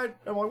ride."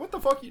 I'm like, "What the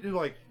fuck you do?"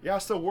 Like, "Yeah, I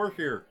still work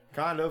here,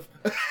 kind of."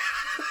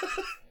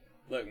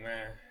 Look,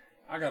 man,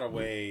 I got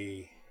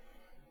away.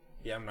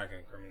 Yeah, I'm not gonna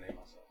incriminate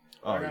myself.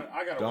 Oh, I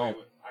got don't.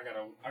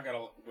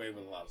 away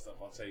with a lot of stuff.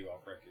 I'll tell you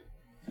off record.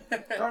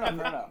 Fair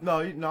enough. No,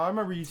 I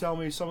remember you telling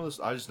me some of this.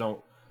 I just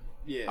don't.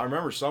 Yeah. I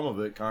remember some of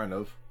it, kind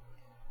of.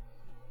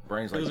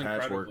 Brains It like was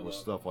patchwork incredible, with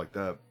though. stuff like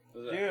that.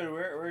 Dude,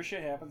 where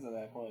shit happens at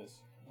that place?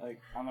 Like,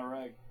 on the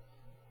reg.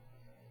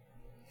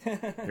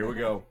 Here we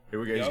go.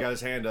 He's Yep. got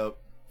his hand up.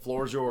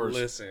 Floor's yours.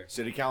 Listen.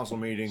 City council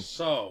meeting.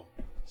 So,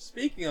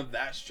 speaking of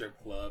that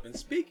strip club, and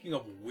speaking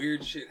of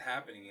weird shit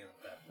happening in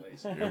that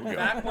place, Here we go.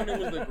 back when it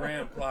was the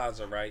Grand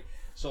Plaza, right?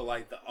 So,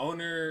 like, the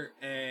owner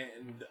and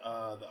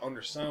the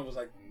owner's son was,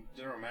 like,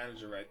 general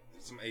manager, right?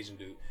 Some Asian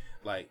dude.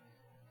 Like,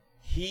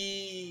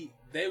 they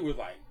were,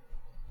 like,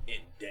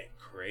 in debt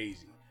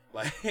crazy.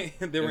 Like,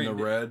 they were In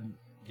the red.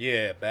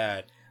 Yeah,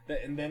 bad.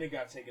 And then it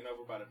got taken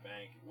over by the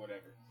bank,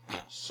 whatever.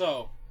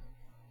 So,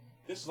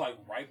 this is like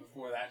right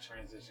before that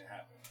transition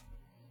happened.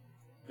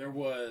 There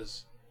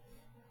was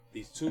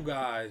these 2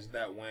 guys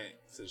that went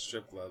to the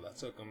strip club. I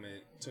took them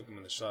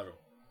in the shuttle.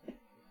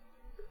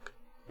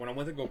 When I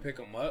went to go pick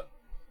them up,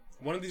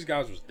 one of these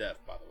guys was deaf,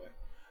 by the way.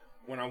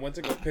 When I went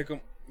to go pick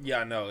them, yeah,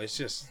 I know, it's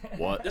just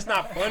What? It's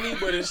not funny,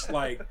 but it's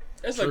like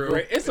it's True. a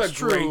great It's great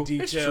true.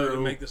 detail It's to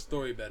true. make the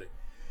story better.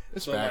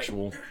 It's So, like,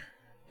 factual.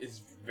 it's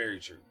very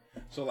true.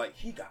 So, like,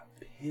 he got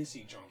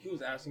pissy drunk. He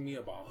was asking me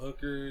about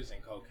hookers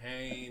and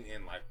cocaine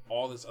and, like,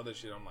 all this other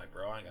shit. I'm like,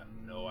 bro, I ain't got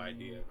no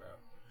idea, bro.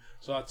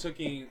 So I took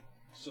him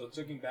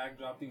back,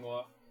 dropped him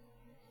off.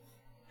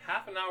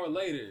 Half an hour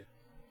later,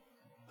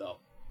 the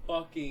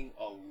fucking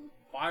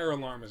fire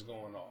alarm is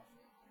going off.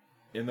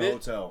 In the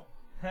hotel.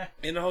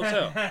 In the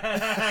hotel.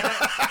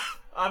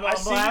 I'm I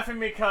see- laughing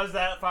because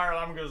that fire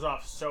alarm goes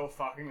off so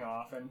fucking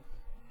often.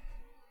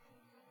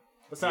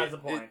 Besides the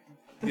point.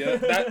 Yeah,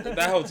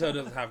 that hotel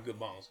doesn't have good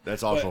bones.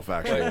 That's also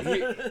factual.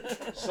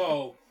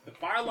 So the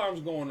fire alarm's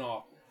going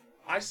off.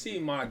 I see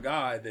my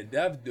guy, the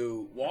deaf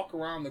dude, walk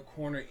around the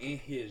corner in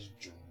his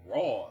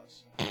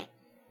drawers,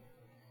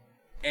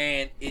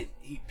 and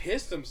he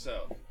pissed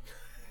himself.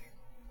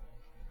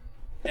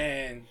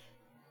 And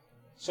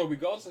so we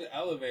go to the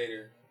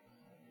elevator.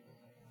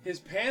 His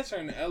pants are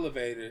in the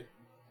elevator,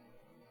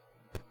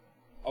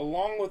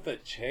 along with a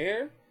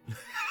chair.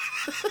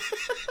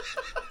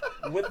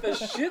 With the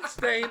shit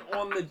stain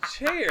on the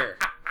chair.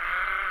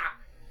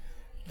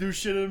 Dude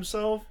shit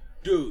himself?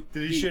 Dude.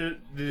 Did he shit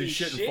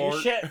and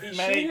fart? Shit,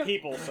 many shit-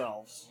 people's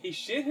selves. He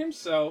shit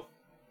himself.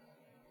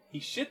 He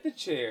shit the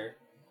chair.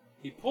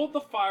 He pulled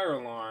the fire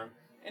alarm.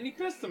 And he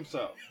pissed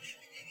himself.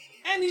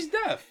 And he's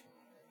deaf.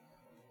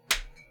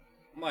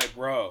 I'm like,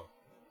 bro.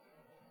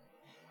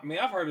 I mean,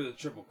 I've heard of the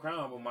Triple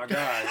Crown, but my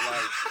guy,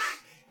 like...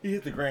 He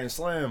hit the Grand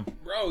Slam.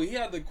 Bro, he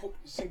had the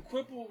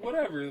quintuple,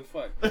 whatever the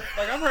fuck. Like,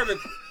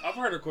 I've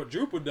heard of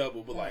quadruple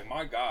double, but like,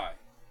 my guy,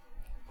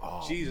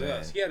 Oh, Jesus,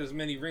 man. he had as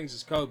many rings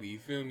as Kobe. You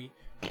feel me?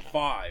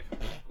 5,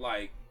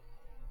 like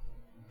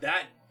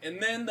that, and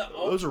then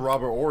Those are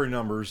Robert Ory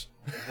numbers.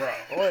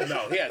 bro.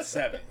 No, he had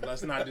 7.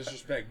 Let's not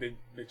disrespect Big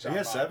Shot. He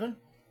had Bob. 7?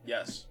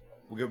 Yes.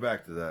 We'll get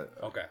back to that.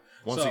 Okay.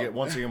 Once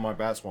again, my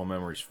basketball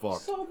memory's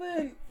fucked. So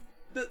then,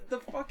 the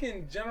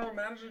fucking general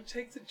manager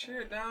takes the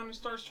chair down and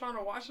starts trying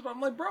to wash it.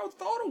 I'm like, bro,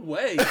 throw it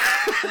away.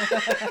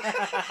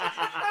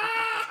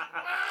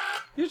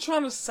 You're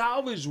trying to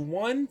salvage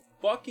one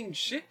fucking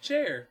shit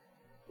chair.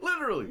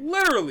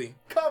 Literally.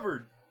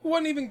 Covered. It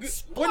wasn't even good.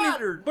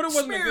 Splattered. But it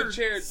wasn't smeared. a good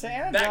chair.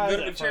 Sanitize That good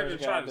of a it chair to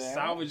first, try to goddamn.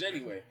 salvage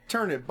anyway.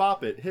 Turn it,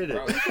 bop it, hit it.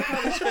 Bro, you could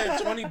probably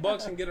spend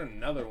 $20 and get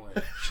another one.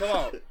 Chill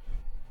out.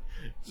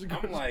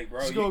 I'm like, bro,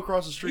 Just go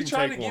across the street he and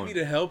tried take to get one. me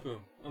to help him.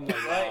 I'm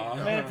like, Like,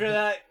 man, if you're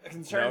that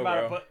concerned No, about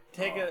bro. it, but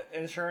take an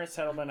insurance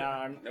settlement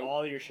out on Nope.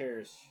 all your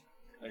shares.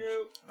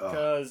 Nope.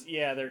 Because,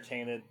 yeah, they're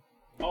tainted.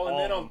 Oh,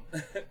 and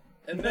then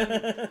and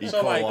then E.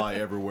 so coli like,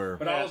 everywhere.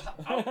 but I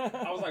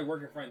was like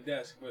working front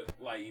desk, but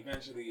like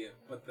eventually,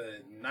 but the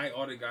night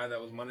audit guy that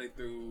was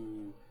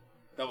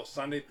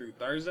Sunday through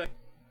Thursday,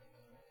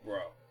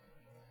 bro.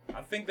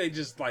 I think they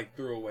just like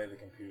threw away the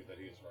computer that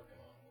he was working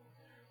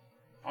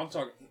on. I'm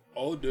talking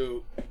old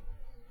dude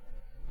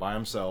By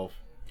himself.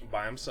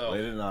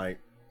 Late at night.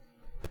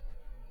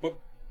 But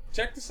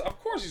check this. Of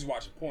course he's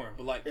watching porn,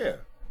 but like, Yeah.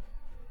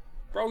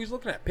 bro, he's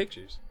looking at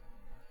pictures,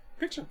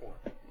 picture porn.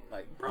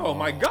 Like, bro,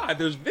 my God,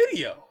 there's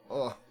video.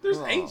 There's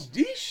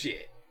HD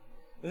shit.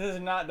 This is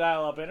not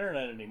dial-up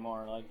internet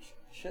anymore. Like,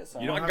 shit,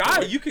 son. You don't My have to God,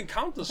 wait. you can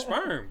count the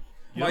sperm.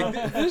 Like,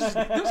 this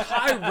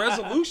high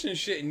resolution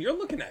shit, and you're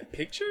looking at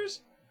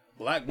pictures?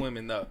 Black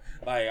women, though.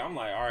 Like, I'm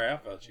like, all right, I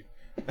felt you.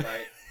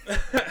 Like,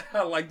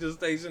 I like this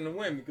stays in the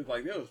wind because,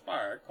 like, it was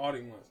fire. I caught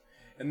him once.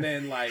 And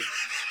then, like,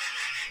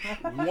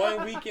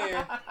 one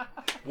weekend,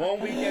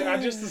 I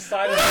just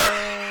decided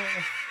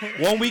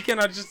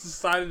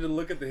to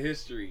look at the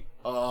history.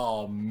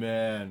 Oh,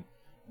 man.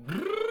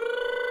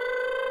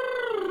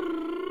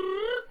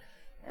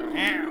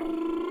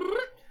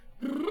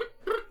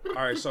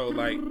 All right, so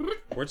like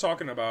we're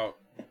talking about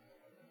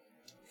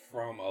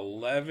from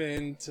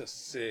 11 to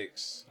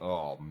 6.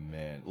 Oh,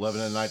 man.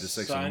 11 at night to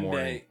 6 in the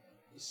morning.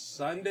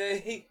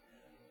 Sunday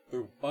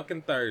through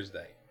fucking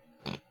Thursday.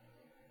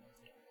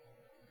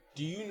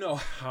 Do you know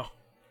how?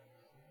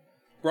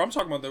 Bro, I'm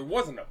talking about there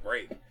wasn't a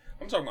break.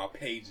 I'm talking about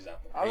pages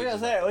after pages. I was gonna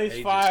say at after least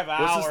pages. 5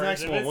 hours. What's this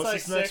next If one? it's What's like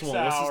this next 6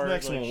 one? What's this hours,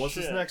 next like, one? What's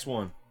this shit. next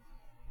one?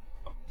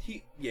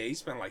 He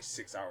spent like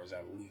 6 hours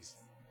at least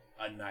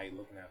a night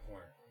looking at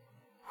porn.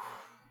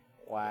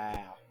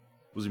 Wow.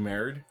 Was he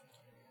married?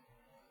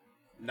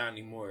 Not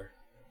anymore.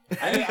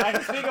 I mean, I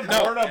can speak of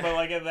No. boredom, but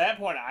like at that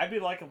point, I'd be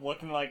like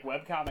looking at like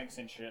webcomics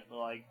and shit. But,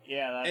 like,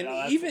 yeah, And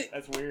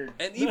that's weird.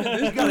 And even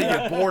this You gotta dude,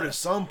 get bored at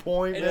some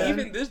point, and man.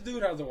 even this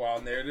dude has a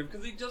wild narrative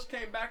because he just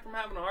came back from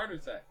having a heart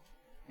attack.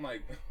 I'm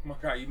like, my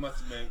God, you must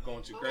have been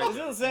going too crazy. Is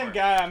it the same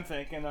guy I'm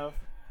thinking of?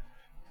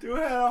 Dude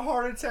had a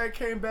heart attack,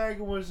 came back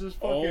and was just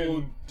fucking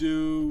Old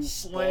dude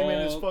slamming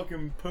his bald.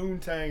 fucking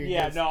poontang. Yeah,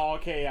 against- no,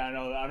 okay, I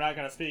know. I'm not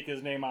gonna speak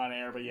his name on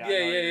air, but yeah, I Yeah,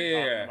 know what yeah, you're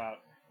yeah, talking yeah. about.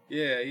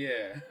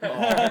 Yeah. Oh,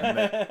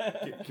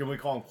 man. Can we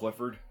call him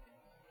Clifford?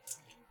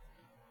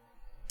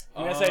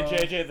 I'm gonna say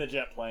JJ the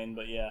jet plane,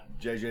 but yeah.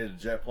 JJ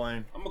the jet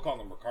plane? I'm gonna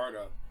call him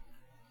Ricardo.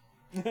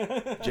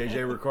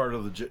 JJ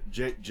Ricardo the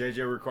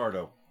JJ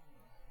Ricardo.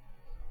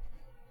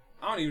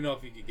 I don't even know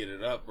if he could get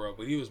it up, bro,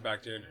 but he was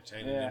back there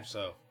entertaining Yeah.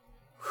 himself.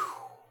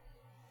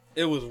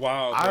 It was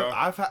wild, bro.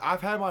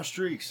 I've had my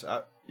streaks.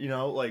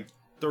 Like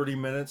 30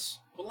 minutes.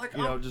 but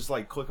like, Just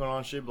like clicking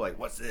on shit, like,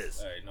 what's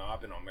this? Hey, no,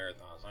 I've been on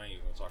marathons. I ain't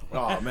even gonna talk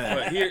about. Oh man,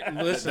 But here,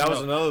 listen, that was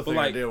no, another but thing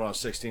I like, did when I was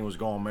 16 was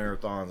go on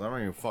marathons. I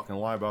don't even fucking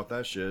lie about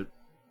that shit.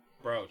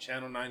 bro.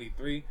 Channel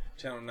 93,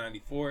 Channel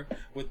 94,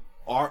 with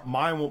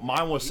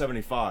Mine was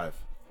 75,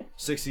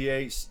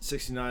 68,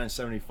 69,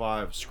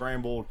 75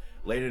 scrambled.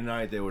 Late at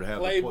night they would have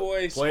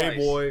Playboy, the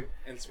Playboy,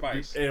 and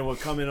Spice. and it would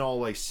come in all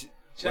like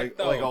Check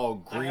like though.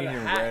 all I green had a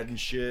and hack. red and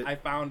shit. I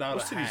found out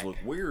Those a titties hack. look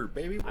weird,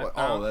 baby. I What?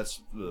 found-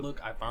 That's the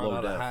Look, I found low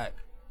out def. a hack.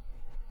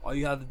 All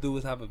you have to do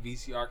is have a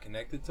VCR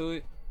connected to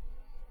it,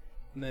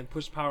 and then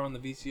push power on the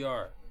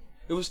VCR.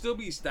 It would still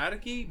be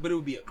staticky, but it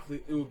would be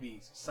it would be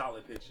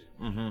solid picture.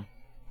 Mm-hmm.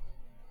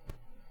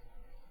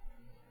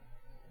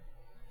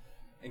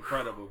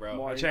 Incredible, bro.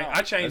 Boy, I yeah.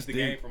 changed That's the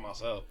deep. game for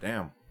myself.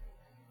 Damn.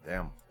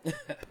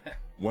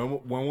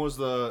 When was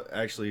the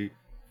actually?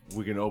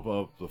 We can open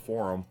up the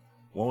forum.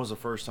 When was the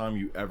first time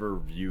you ever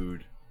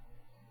viewed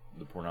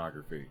the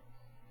pornography?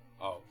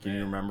 Oh, Can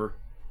you remember?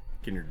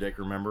 Can your dick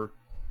remember?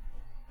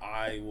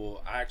 I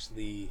will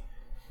actually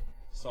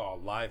saw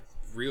live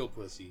real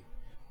pussy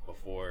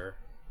before.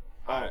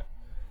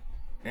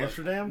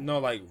 Amsterdam? No,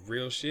 like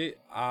real shit.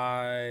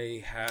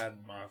 I had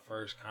my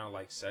first kind of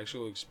like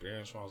sexual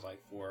experience when I was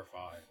like 4 or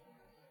 5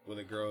 with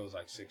a girl who was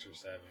like 6 or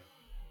 7.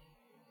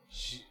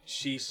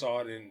 She saw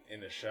it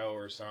in a show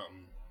or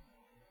something,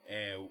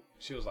 and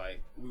she was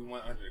like, we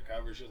went under the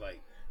cover. She was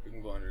like, we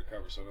can go under the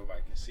cover so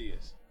nobody can see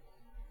us.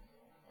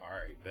 All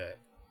right, bet.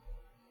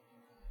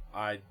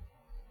 I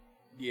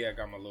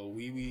got my little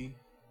wee wee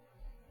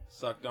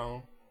sucked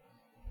on.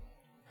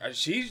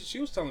 She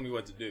was telling me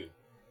what to do.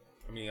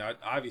 I mean, I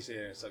obviously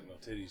didn't suck no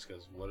titties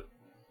because what?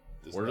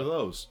 Where are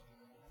those?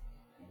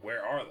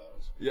 Where are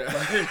those? Yeah.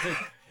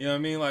 You know what I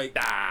mean? Like,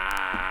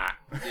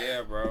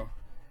 yeah, bro.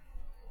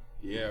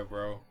 Yeah,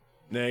 bro.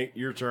 Nate,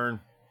 your turn.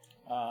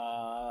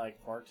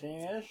 like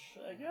 14-ish,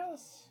 I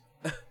guess.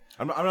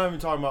 I'm not even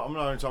talking about. I'm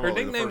not even talking Her about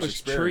like, nickname the first was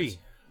experience.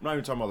 Tree. I'm not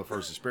even talking about the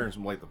first experience.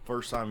 I'm like the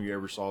first time you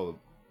ever saw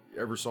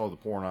the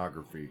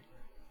pornography.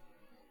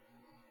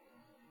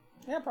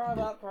 Yeah,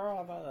 probably about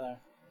there.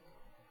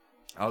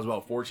 I was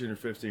about 14 or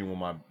 15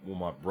 when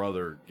my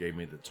brother gave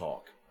me the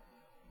talk.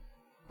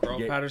 Girl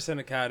Patterson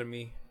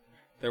Academy.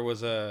 There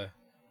was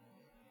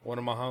one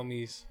of my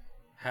homies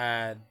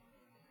had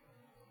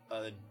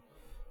a.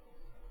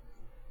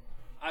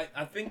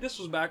 I think this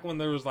was back when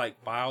there was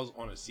like files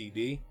on a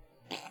CD.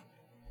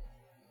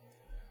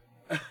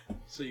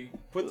 So you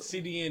put the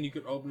CD in, you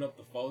could open up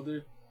the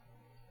folder.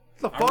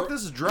 What the fuck?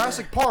 This is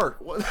Jurassic Park.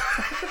 What?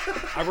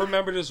 I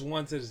remember this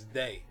one to this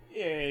day.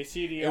 Yeah, It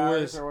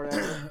CDRs was or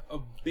whatever. a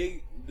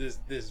big this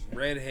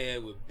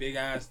redhead with big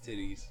ass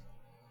titties.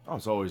 Oh,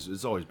 it's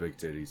always big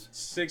titties.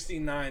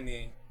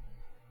 69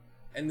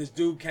 and this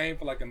dude came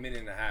for like a minute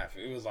and a half.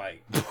 It was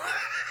like,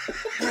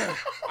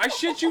 I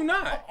shit you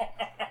not.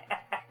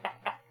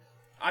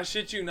 I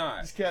shit you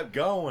not. Just kept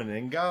going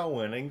and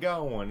going and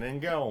going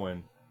and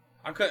going.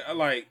 I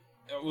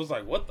was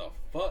like, what the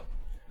fuck?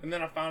 And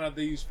then I found out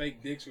they use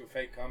fake dicks with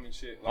fake cum and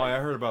shit. Like, Oh, yeah, I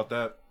heard about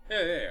that.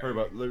 Yeah. Heard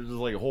about there's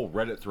like a whole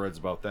Reddit threads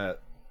about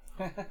that.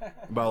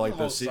 About like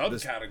There's a whole the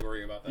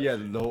subcategory about that. yeah,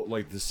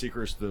 shit. the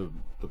secrets, the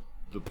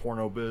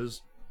porno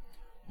biz.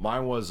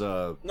 Mine was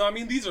No, I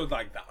mean these are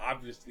like the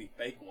obviously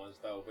fake ones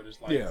though, but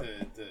it's like Yeah.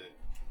 to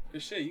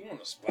cause shit, you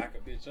want to splack a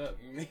bitch up.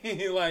 You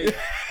mean like,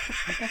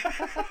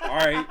 all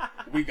right,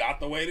 we got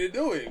the way to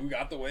do it. We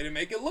got the way to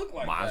make it look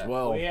like might that. as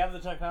well. We have the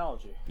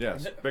technology.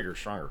 Yes, bigger,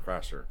 stronger,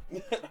 faster.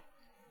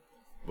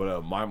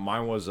 But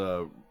mine was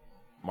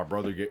my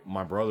brother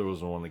was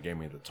the one that gave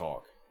me the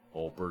talk,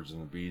 whole birds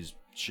and the bees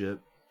shit,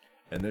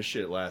 and this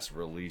shit lasted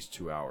for at least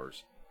 2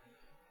 hours.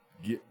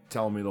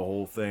 Telling me the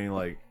whole thing,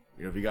 like,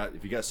 you know,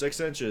 if you got 6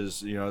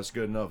 inches, you know, it's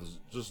good enough.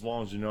 Just as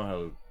long as you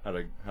know how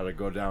to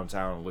go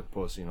downtown and lick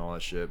pussy and all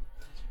that shit.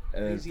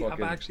 And then Easy, I've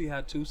actually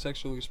had 2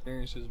 sexual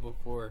experiences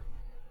before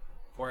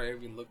I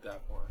even looked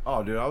at porn.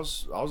 Oh, dude, I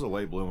was a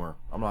late bloomer.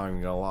 I'm not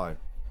even gonna lie,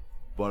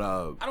 but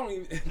I don't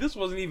even. This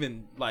wasn't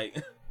even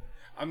like.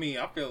 I mean,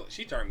 I feel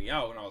she turned me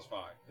out when I was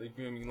 5. You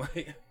feel me?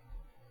 Like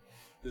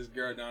this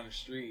girl down the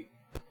street,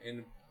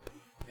 and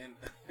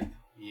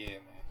yeah,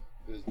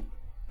 man.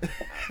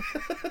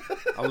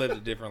 I lived a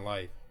different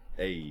life.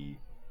 Hey,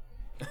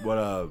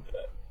 but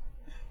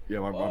yeah,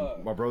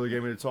 my brother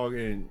gave me the talk,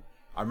 and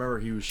I remember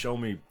he was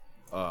showing me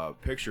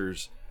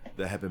pictures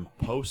that had been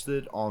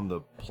posted on the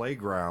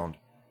playground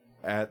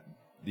at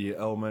the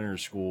elementary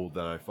school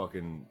that I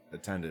fucking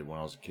attended when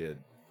I was a kid,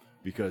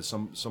 because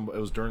some it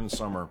was during the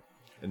summer,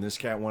 and this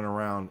cat went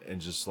around and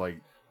just like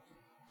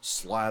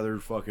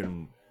slathered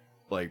fucking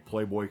like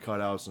Playboy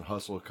cutouts and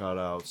Hustler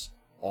cutouts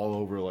all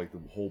over like the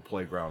whole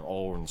playground,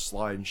 all over the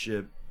slide and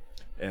shit,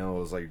 and it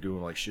was like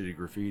doing like shitty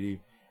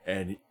graffiti,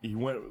 and he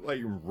went like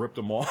and ripped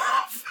them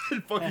off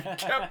and fucking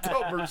kept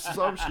them or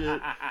some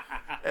shit,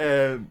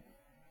 and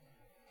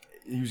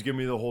he was giving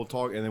me the whole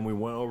talk, and then we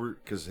went over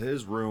because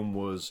his room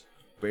was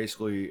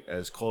basically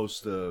as close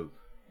to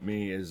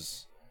me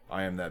as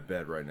I am that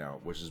bed right now,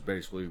 which is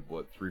basically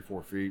what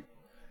 3-4 feet,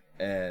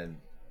 and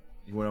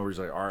he went over. He's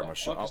like, "All right, my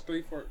shit." Fuck is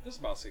 3-4. This is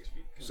about 6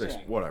 feet. 6,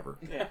 whatever.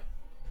 Yeah.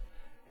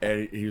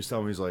 And he was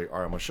telling me, he's like, "All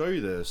right, I'm gonna show you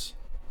this,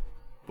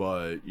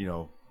 but you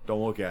know,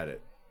 don't look at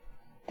it."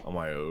 I'm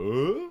like,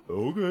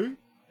 okay.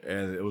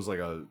 And it was like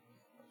a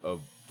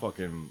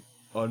fucking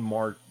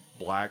unmarked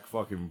black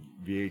fucking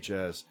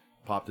VHS.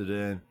 Popped it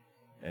in,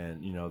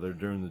 and you know they're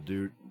doing the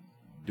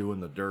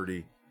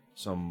dirty.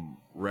 Some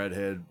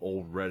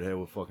old redhead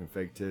with fucking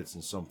fake tits,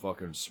 and some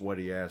fucking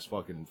sweaty ass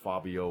fucking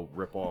Fabio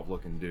ripoff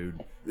looking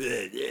dude.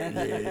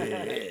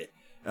 And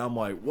I'm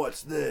like,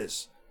 what's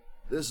this?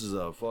 This is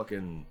a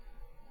fucking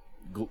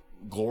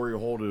glory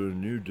hole to a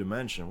new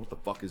dimension. What the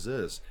fuck is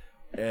this?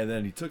 And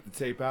then he took the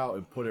tape out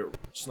and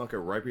snuck it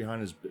right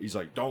behind his. He's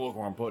like, don't look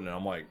where I'm putting it.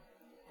 I'm like,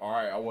 all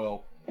right, I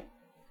will.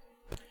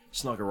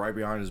 Snuck it right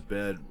behind his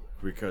bed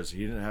because he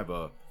didn't have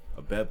a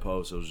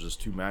bedpost. It was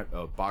just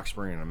a box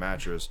spring and a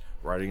mattress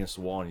right against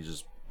the wall, and he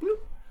just bloop,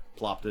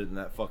 plopped it in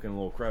that fucking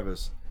little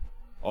crevice.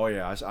 Oh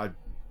yeah, I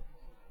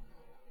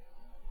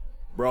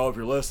bro, if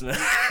you're listening,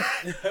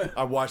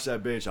 I watched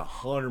that bitch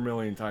 100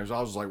 million times.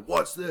 I was like,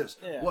 what's this?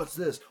 Yeah. What's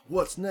this?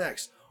 What's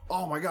next?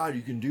 Oh my god,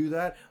 you can do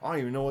that? I don't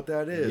even know what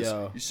that is.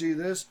 Yo. You see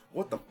this?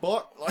 What the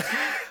fuck? Like,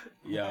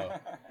 Yo,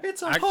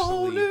 it's a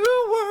whole new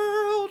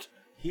world.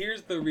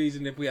 here's the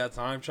reason if we had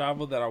time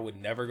travel that I would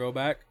never go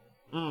back.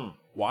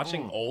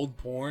 Watching old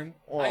porn,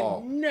 Oh.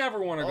 I never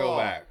want to go Oh.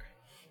 back.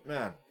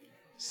 Man.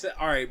 So,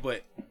 all right,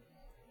 but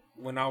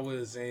when I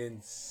was in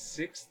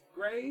 6th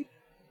grade,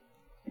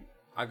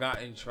 I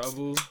got in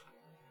trouble.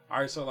 All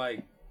right, so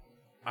like,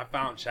 I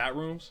found chat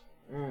rooms.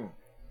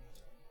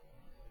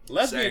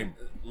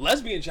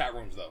 Lesbian chat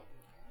rooms though.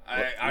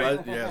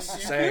 Yes,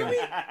 you same. feel me?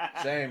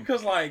 Same.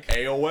 Because like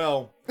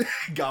AOL.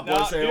 God No,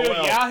 bless dude,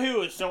 AOL.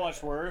 Yahoo is so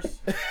much worse.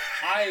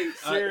 I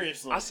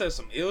Seriously. I said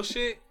some ill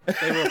shit.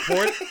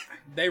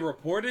 They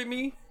reported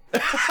me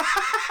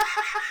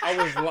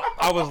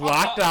I was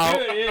locked out.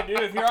 Dude,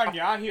 if you're on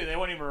Yahoo, they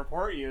won't even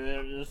report you.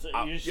 They're just,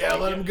 you just yeah,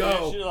 like, let them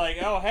go. You're like,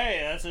 oh, hey,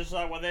 that's just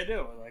like what they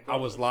do. Like, I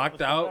was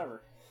locked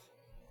out,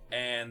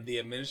 and the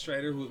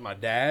administrator, who's my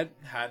dad,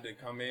 had to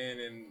come in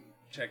and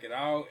check it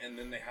out, and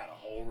then they had a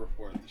whole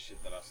report of the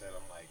shit that I said.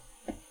 I'm like,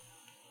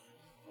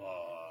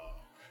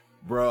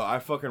 bro, I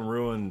fucking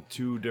ruined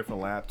 2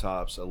 different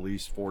laptops at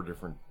least 3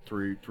 different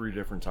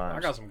times. I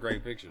got some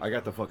great pictures. I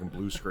got the fucking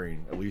blue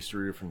screen at least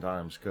 3 different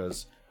times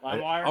because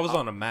LimeWire? I was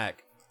on a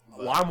Mac.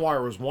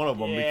 LimeWire was one of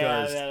them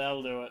because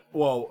that'll do it.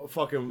 well,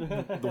 fucking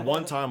the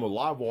one time with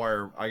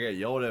LimeWire, I got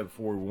yelled at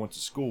before we went to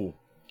school.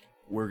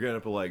 We were getting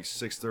up at like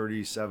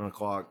 6:30, 7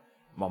 o'clock.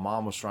 My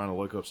mom was trying to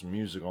look up some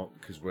music on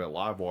because we had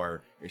LimeWire,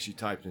 and she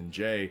typed in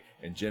J,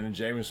 and Jen and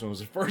Jameson was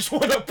the first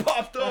one that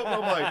popped up.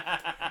 I'm like,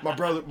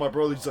 my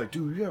brother's like,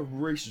 dude, you have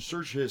erased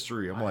search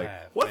history. I'm like,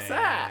 what's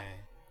that?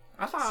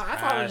 I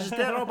thought it was just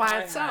dead all by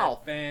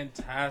itself.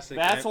 Fantastic.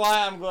 That's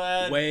why I'm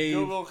glad Wave.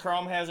 Google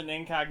Chrome has an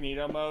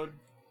incognito mode.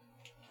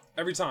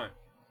 Every time.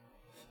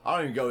 I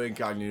don't even go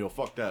incognito.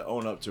 Fuck that.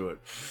 Own up to it.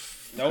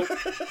 Nope.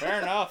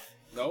 Fair enough.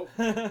 Nope.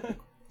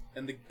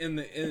 In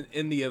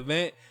the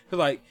event, cause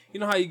like you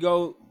know how you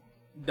go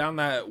down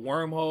that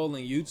wormhole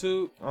in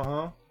YouTube.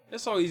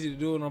 It's so easy to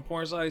do it on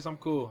porn sites. I'm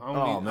cool. I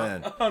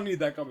don't need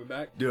that coming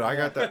back. Dude, I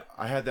got that.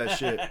 I had that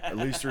shit at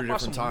least 3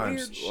 different some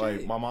times. weird Like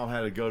shit. my mom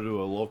had to go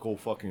to a local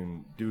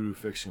fucking doo-doo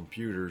fix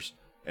computers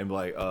and be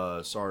like,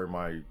 sorry,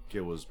 my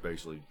kid was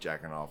basically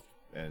jacking off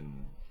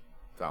and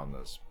found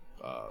this.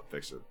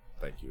 Fix it.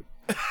 Thank you.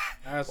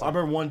 I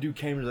remember one dude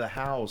came to the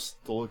house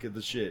to look at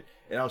the shit,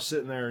 and I was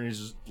sitting there, and he's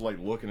just like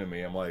looking at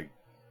me. I'm like,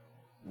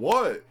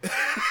 what?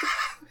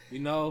 You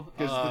know,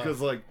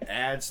 because like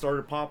ads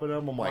started popping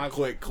up. I'm like,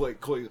 click,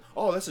 click, click.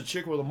 Oh, that's a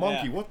chick with a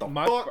monkey. Yeah. What the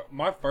fuck?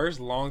 My first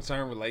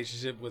long-term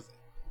relationship was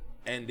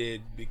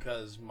ended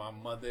because my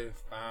mother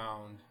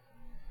found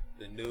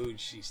the nude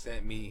she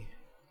sent me,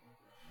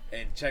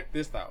 and check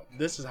this out.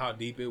 This is how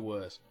deep it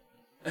was.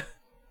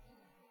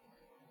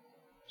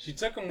 She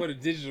took them with a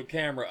digital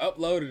camera,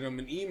 uploaded them,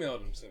 and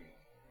emailed them to me.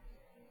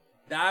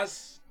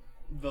 That's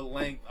the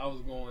length I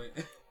was going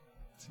to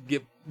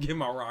get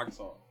my rocks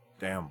off.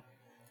 Damn.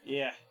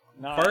 Yeah.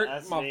 No,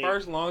 My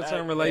first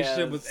long-term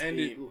relationship was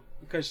ended deep.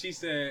 because she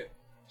said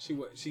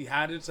she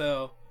had to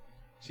tell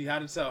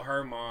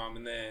her mom,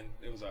 and then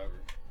it was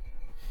over.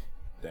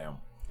 Damn.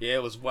 Yeah,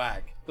 it was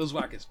whack. It was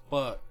whack as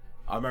fuck.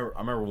 I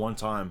remember one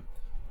time,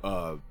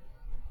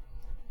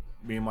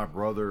 me and my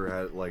brother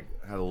had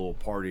a little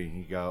party.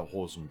 He got a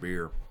hold of some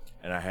beer,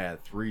 and I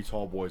had 3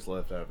 tall boys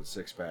left out of a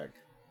 6-pack,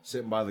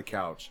 sitting by the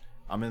couch.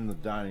 I'm in the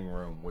dining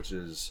room, which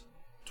is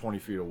 20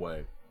 feet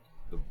away.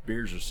 The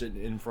beers are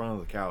sitting in front of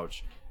the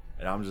couch,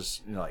 and I'm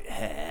just like,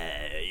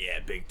 yeah,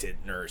 big tit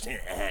nurse,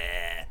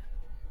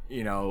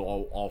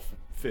 all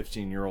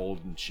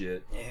 15-year-old and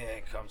shit.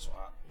 Yeah, come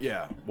swap.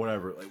 Yeah,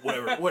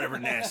 whatever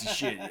nasty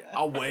shit.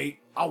 I'll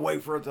wait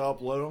for it to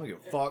upload. I don't give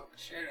a fuck.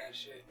 Share that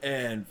shit.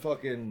 And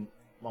fucking,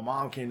 my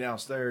mom came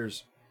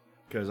downstairs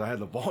because I had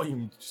the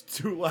volume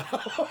too loud.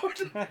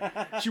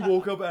 She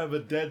woke up out of a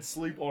dead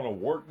sleep on a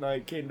work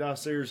night, came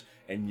downstairs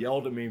and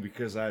yelled at me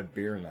because I had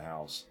beer in the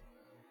house.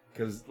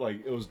 Because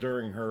like it was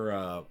during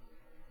her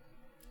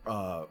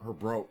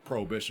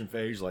prohibition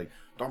phase, like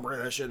don't bring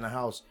that shit in the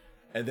house,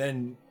 and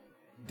then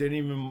didn't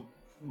even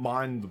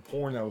mind the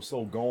porn that was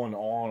still going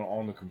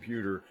on the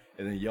computer,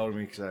 and then yelled at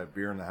me because I had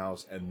beer in the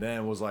house, and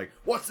then was like,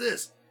 "What's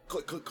this?"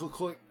 Click, click, click,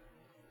 click.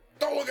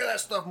 Don't look at that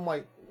stuff. I'm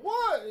like,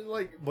 what?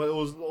 Like, but it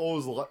was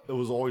always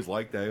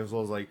like that. It was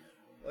always like,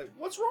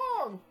 what's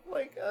wrong?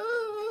 Like,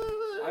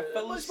 I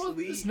fell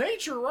asleep. It's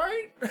nature,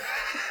 right?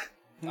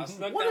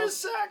 What is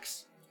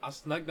sex? I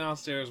snuck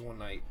downstairs one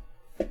night,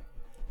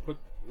 put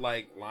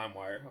like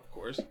LimeWire, of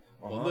course,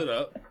 pulled it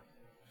up,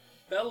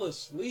 fell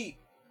asleep.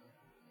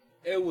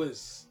 It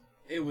was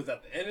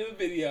at the end of the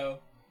video,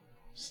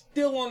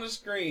 still on the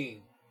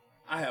screen.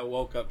 I had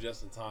woke up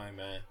just in time,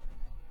 man.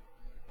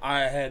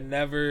 I had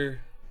never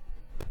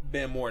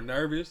been more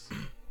nervous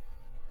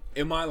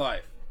in my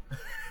life.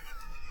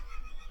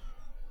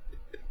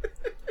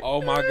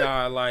 Oh my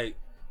God, like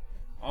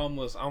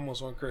almost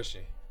went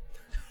Christian.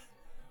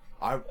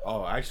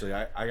 Actually,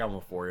 I got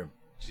one for you.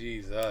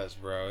 Jesus,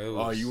 bro. It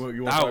was, you want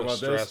to talk about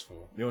stressful.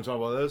 this? You want to talk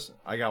about this?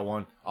 I got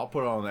one. I'll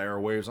put it on the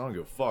airwaves. I don't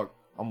give a fuck.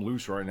 I'm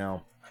loose right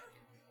now.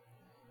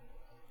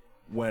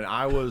 When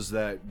I was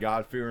that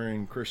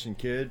God-fearing Christian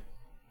kid,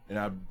 and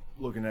I'm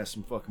looking at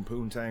some fucking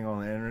poontang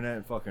on the internet,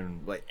 and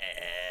fucking like,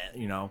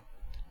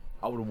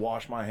 I would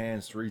wash my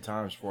hands 3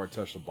 times before I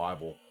touched the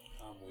Bible.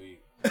 I'm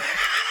weak. I'm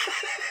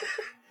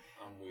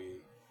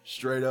weak.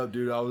 Straight up,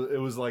 dude. It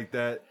was like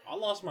that. I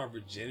lost my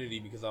virginity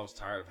because I was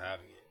tired of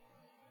having it.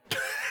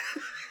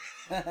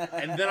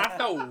 And then I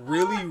felt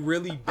really,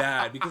 really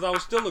bad because I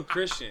was still a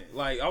Christian.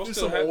 Like I was just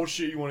still some old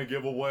shit you want to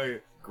give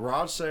away.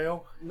 Garage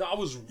sale. No, I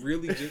was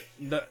really just,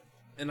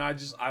 and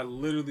I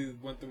literally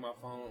went through my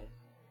phone,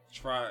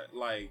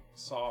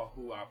 saw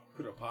who I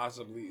could have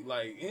possibly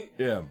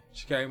Yeah.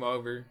 She came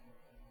over.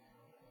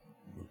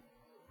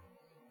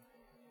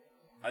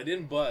 I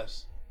didn't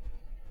bust.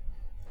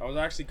 I was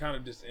actually kind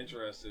of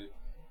disinterested.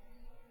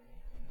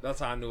 That's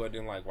how I knew I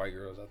didn't like white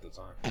girls at the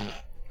time.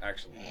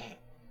 Actually.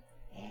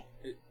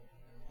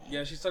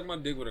 Yeah, she sucked my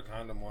dick with a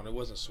condom on. It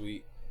wasn't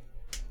sweet.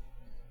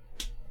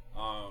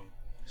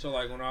 So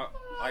like when I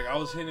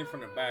was hitting from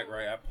the back,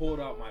 right? I pulled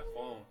out my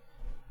phone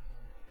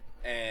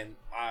and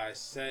I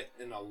set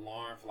an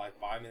alarm for like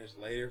 5 minutes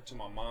later to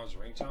my mom's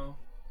ringtone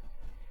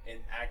and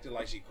acted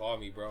like she called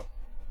me, bro.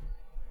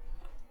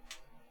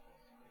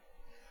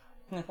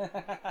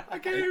 I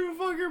can't even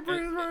fucking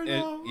breathe right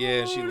now.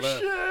 Yeah, she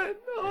left. Shit.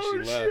 Oh,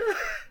 she shit. left.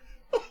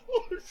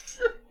 Oh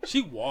shit.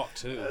 She walked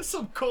too. That's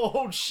some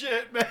cold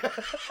shit, man.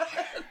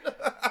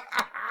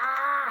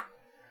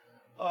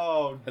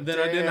 Oh, And then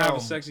I didn't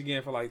have sex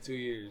again for like 2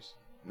 years.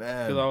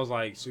 Man. Because I was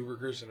like super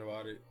Christian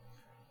about it.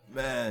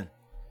 Man.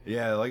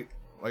 Yeah, like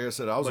I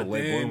said, I was a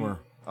late bloomer.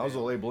 I was a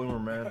late bloomer,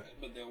 man.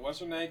 But then what's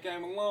her name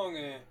came along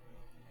and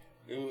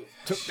it was,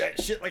 Took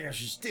that shit like I was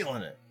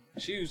stealing it.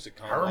 she used to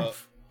come Harumph. up.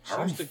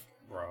 She used to,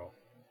 bro.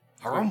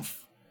 Harumph.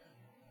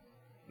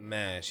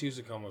 Man, she used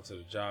to come up to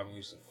the job and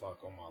used to fuck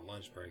on my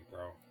lunch break,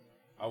 bro.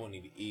 I wouldn't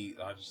even eat.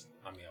 I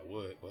mean, I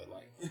would, but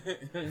like,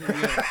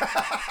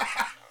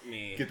 I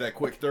mean, Get that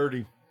quick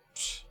 30.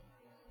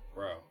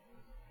 bro,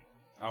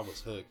 I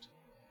was hooked.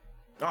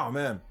 Oh,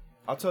 man.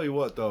 I'll tell you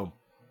what, though.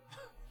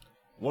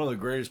 One of the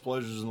greatest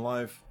pleasures in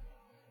life,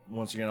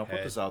 once again, I'll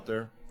put this out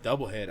there.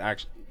 Double head,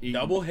 actually. Eating.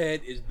 Double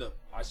head is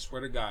I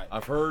swear to God.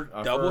 I've heard.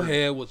 Double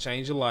head will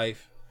change your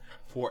life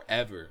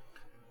forever.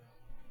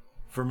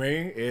 For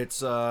me,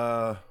 it's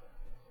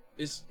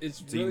It's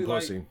eating really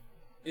like, pussy.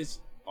 it's,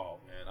 oh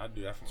man, I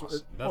do that for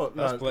Well,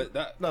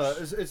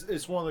 myself.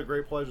 it's one of the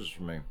great pleasures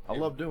for me. I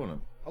love doing it.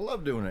 I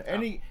love doing it.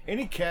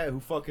 Any cat who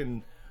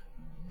fucking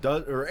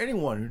does, or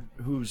anyone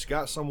who's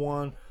got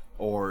someone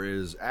or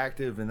is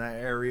active in that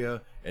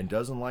area and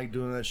doesn't like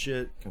doing that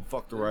shit can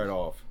fuck the right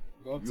off.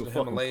 Go up to You'll the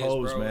fucking Himalayas,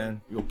 pose, bro.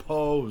 man. You'll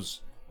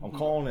pose. I'm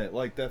calling it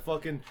like that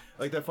fucking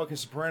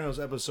Sopranos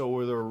episode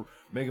where they're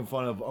making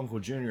fun of Uncle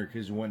Junior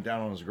because he went down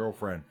on his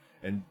girlfriend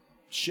and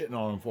shitting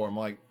on him for him.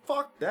 Like,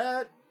 fuck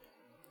that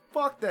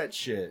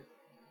shit.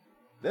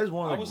 That's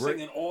one of I the was great.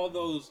 singing all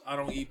those I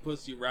don't eat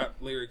pussy rap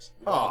lyrics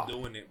while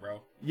doing it,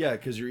 bro. Yeah,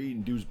 because you're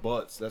eating dudes'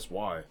 butts. That's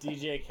why.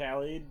 DJ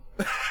Khaled.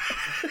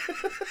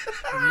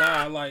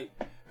 Nah, like,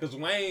 cause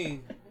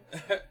Wayne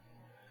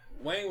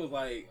was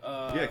like,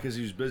 Yeah, because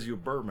he was busy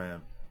with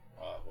Birdman.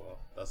 well,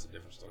 that's a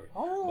different story.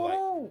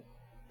 Oh.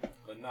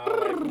 But nah,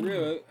 like for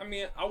real. I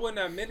mean, I wouldn't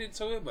admit it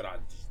to it, but I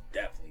just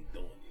definitely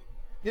doing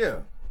it. Yeah,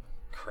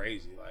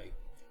 Crazy, like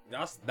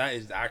that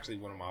is actually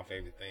one of my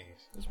favorite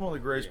things. it's one of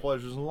the greatest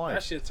pleasures in life.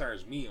 That shit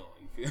turns me on.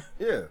 You feel?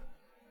 Yeah,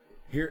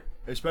 here,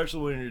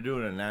 especially when you're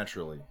doing it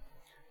naturally,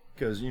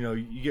 because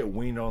you get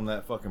weaned on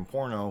that fucking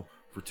porno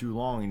for too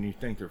long and you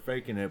think they're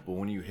faking it, but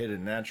when you hit it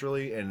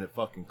naturally and it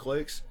fucking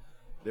clicks,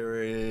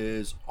 there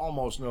is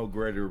almost no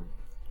greater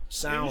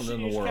sound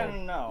in the world. Kind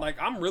of know. Like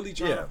I'm really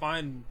trying to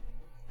find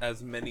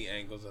as many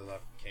angles as I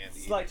can.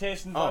 It's like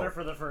tasting butter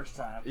for the first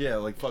time. Yeah,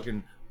 like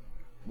fucking.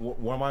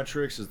 One of my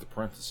tricks is the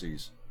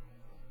parentheses.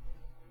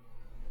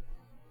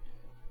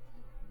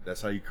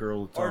 That's how you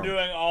curl the tongue. Or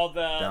doing all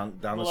the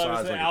down the letters sides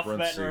of the like a alphabet in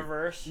parenthesis.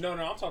 reverse. No,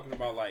 I'm talking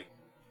about like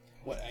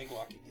what angle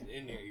I can get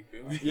in there. You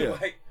feel me? Yeah.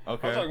 Like,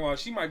 Okay. I'm talking about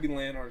she might be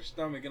laying on her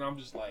stomach, and I'm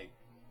just like,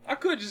 I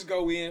could just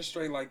go in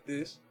straight like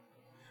this,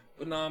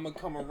 but now I'm gonna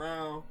come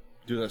around,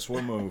 Do that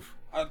swim move,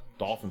 I-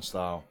 dolphin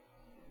style.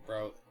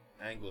 bro.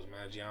 Angles,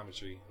 man,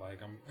 geometry. Like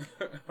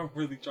I'm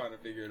really trying to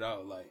figure it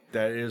out. Like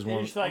That is You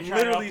one. just like I'm trying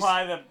to literally-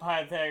 apply the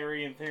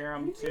Pythagorean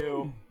theorem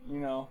to,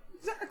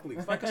 exactly,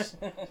 it's like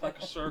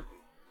a circle.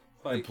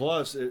 And Like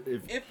plus,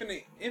 if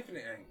infinite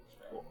angles,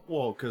 bro.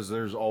 well, because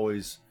there's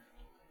always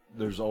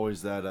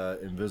that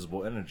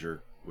invisible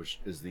integer, which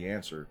is the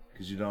answer,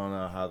 because you don't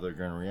know how they're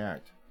going to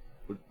react,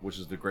 which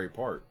is the great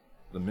part,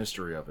 the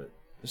mystery of it.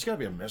 There's got to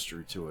be a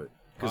mystery to it,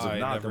 because if It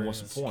not, never then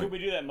what's is. the Could point? we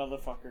do that,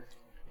 motherfucker?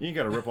 You ain't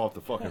got to rip off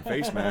the fucking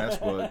face mask,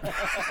 but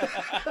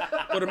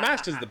Well, the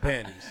mask is the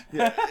panties.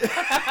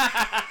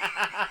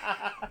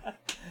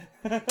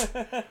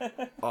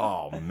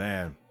 oh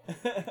man,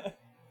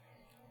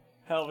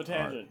 Hell of a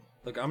tangent.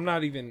 Look, I'm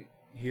not even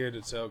here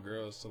to tell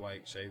girls to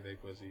like shave their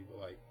pussy, but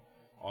like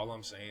all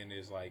I'm saying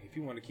is like if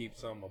you want to keep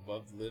something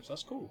above the lips,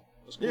 that's cool.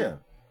 That's cool. yeah.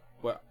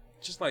 But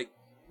just like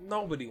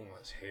nobody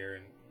wants hair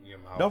in your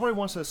mouth. Nobody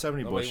wants that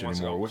 70 Nobody bush wants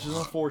anymore, to- which is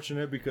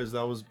unfortunate because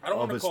that was I don't of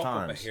want to its cough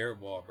times. up a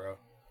hairball, bro.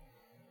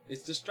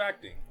 It's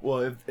distracting.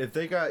 Well, if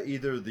they got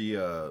either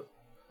the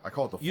I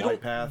call it the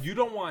flight path. You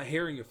don't want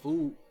hair in your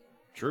food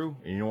True,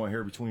 and you don't want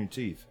hair between your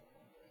teeth.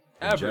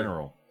 In ever.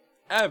 general.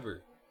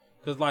 Ever.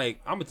 Cause like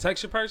I'm a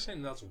texture person,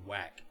 and that's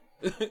whack.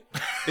 It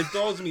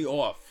throws me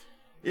off.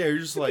 Yeah, you're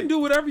just You like can do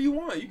whatever you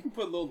want. You can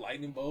put little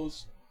lightning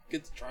bolts,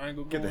 get the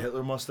triangle get going, the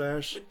Hitler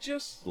mustache, but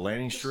just the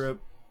landing just strip.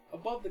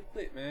 above the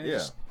clit, man. Yeah.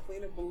 Just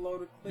clean it below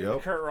the clit.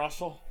 Yep. Kurt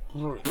Russell.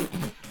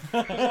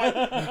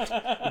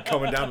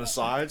 Coming down the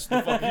sides.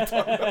 The fuck you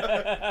talking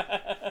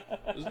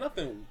about? There's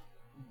nothing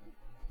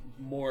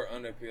more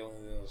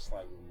unappealing than just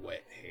like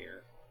wet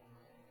hair.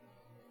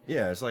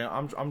 Yeah, it's like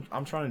I'm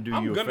trying to do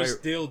I'm you a gonna favor.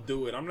 still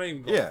do it. I'm not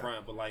even going Yeah.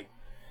 front, but like,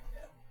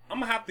 I'm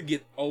gonna have to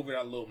get over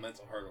that little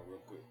mental hurdle real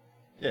quick.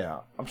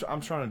 Yeah,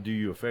 I'm trying to do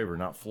you a favor,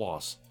 not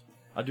floss.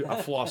 I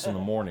floss in the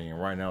morning, and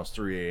right now it's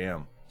 3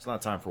 a.m. It's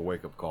not time for a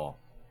wake up call.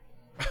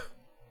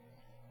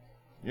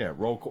 Yeah,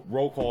 roll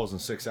calls in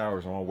 6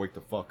 hours. I'm gonna wake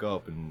the fuck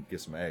up and get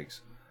some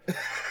eggs.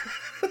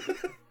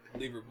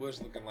 Lever Bush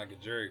looking like a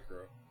Jerry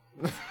curl.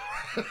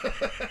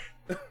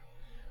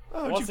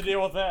 Oh, What's the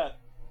deal with that?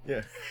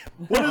 Yeah.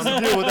 What is the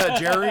deal with that,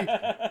 Jerry?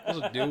 What's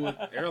the deal with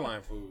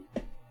airline food?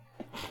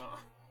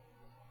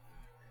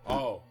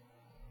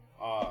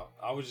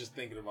 I was just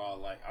thinking about,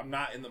 like, I'm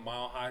not in the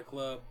Mile High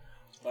Club,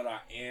 but I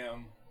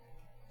am.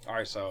 All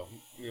right, so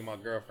me and my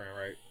girlfriend,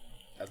 right,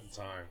 at the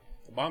time,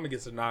 Obama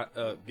gets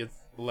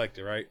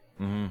elected, right?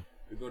 Mm-hmm.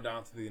 We go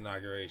down to the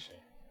inauguration.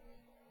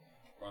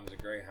 Runs a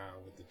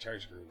Greyhound with the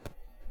church group.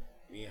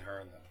 Me and her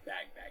in the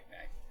back.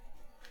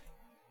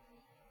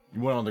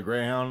 You went on the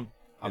Greyhound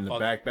in the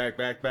back.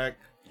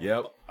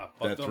 Yep.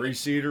 That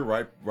 3-seater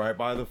right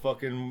by the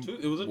fucking.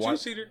 It was a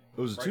 2-seater.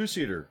 It was a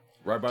 2-seater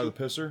right by the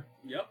pisser.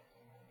 Yep.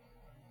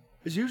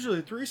 It's usually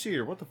a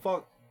 3-seater. What the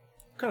fuck?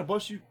 What kind of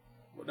bus you?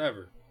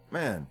 Whatever.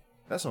 Man,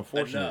 that's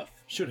unfortunate. Enough.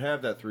 Should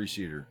have that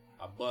 3-seater.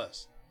 I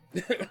bust.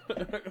 Whoopsie.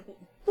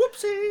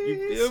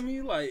 You feel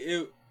me? Like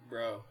it,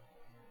 bro.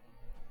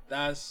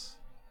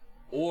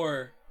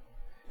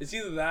 It's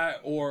either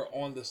that or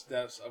on the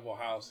steps of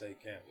Ohio State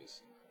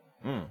campus.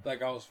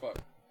 Like I was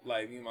fucked.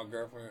 Like me and my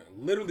girlfriend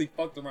literally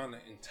fucked around the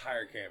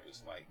entire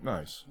campus. Like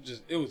Nice.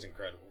 Just it was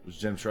incredible. Was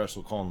Jim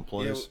Tressel calling the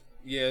police?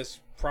 Yeah, it's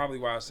probably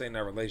why I was saying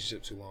that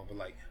relationship too long. But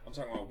like I'm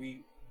talking about,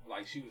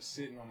 she was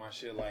sitting on my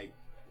shit like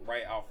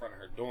right out front of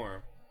her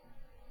dorm,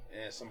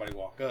 and somebody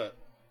walk up.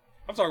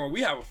 I'm talking about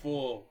we have a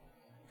full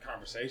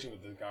conversation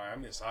with this guy.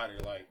 I'm inside here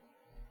like,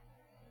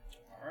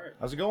 all right.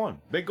 How's it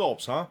going? Big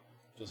gulps, huh?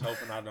 Just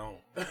hoping I don't.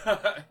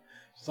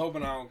 Just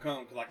hoping I don't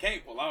come because I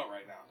can't pull out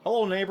right now.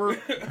 Hello, neighbor.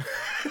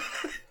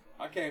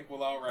 I can't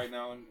pull out right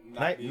now and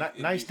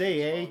nice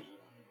day, eh?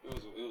 It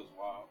was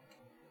wild.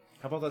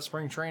 How about that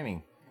spring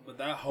training? But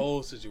that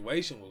whole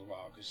situation was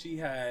wild because she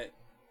had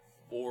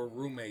 4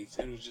 roommates.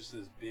 It was just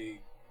this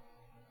big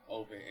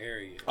open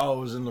area. Oh,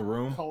 it was in the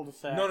room?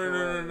 Cul-de-sac.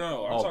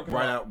 No. I'm talking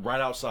about right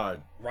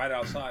outside. Right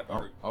outside by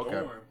her okay.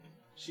 dorm.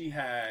 She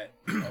had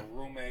a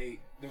roommate.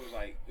 It was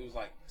like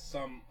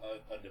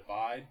a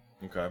divide.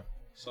 Okay.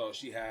 So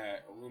she had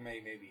a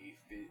roommate maybe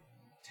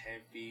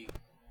 10 feet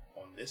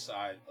on this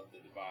side of the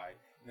divide,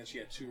 and then she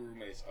had 2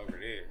 roommates over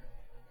there.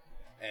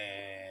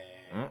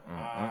 And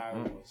I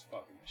was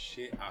fucking the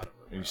shit out of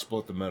her. And you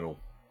split the middle.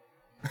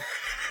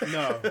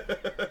 No,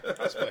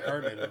 I split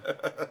her middle.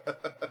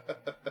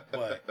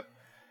 But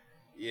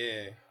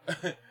yeah,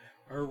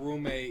 her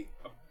roommate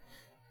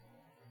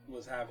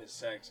was having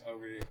sex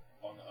over there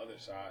on the other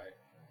side,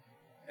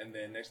 and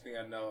then next thing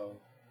I know,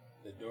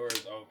 the door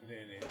is opening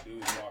and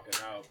dude's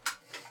walking out.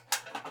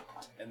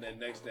 And then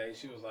next day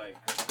she was like,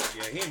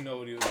 yeah, he didn't know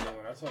what he was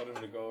doing. I told him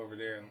to go over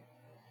there and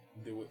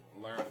do it,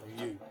 learn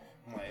from you.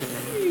 I'm like,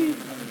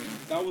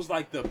 that was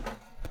like the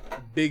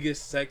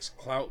biggest sex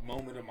clout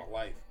moment of my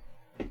life.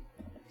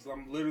 Because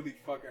I'm literally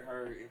fucking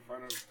her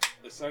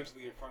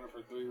essentially in front of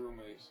her 3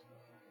 roommates.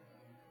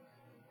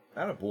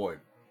 Attaboy.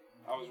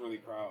 I was really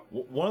proud.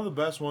 One of the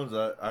best ones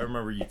that I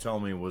remember you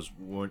telling me was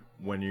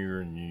when you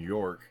were in New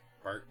York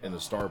in the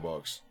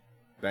Starbucks.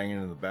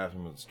 Banging in the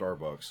bathroom at the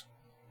Starbucks.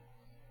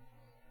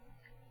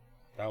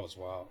 That was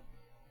wild.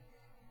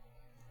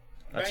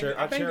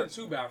 I banged in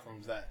 2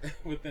 bathrooms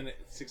within a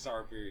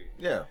 6-hour period.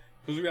 Yeah.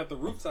 Because we were at the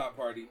rooftop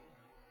party.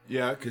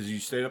 Yeah, because you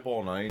stayed up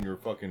all night and you were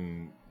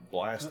fucking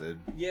blasted.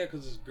 Yeah,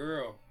 because this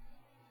girl.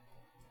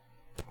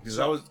 Because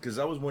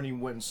that was when you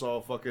went and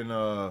saw fucking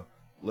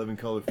Living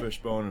Colored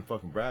Fishbone and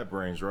fucking Brad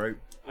Brains, right?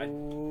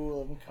 Ooh,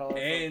 Living Colored.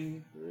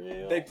 And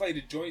they played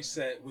a joint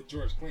set with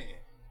George Clinton.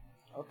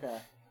 Okay.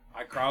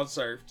 I crowd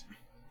surfed.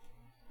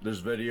 There's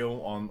video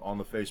on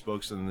the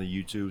Facebooks and the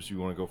YouTubes if you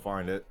want to go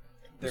find it.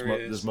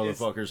 This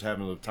motherfucker's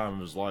having the time of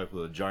his life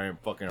with a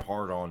giant fucking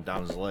heart on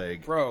down his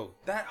leg. Bro,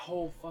 that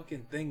whole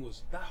fucking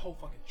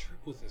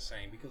trip was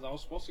insane because I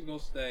was supposed to go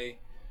stay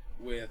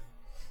with,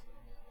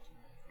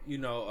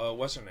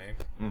 what's her name?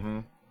 Mm-hmm.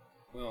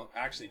 Well,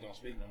 actually, don't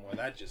speak no more.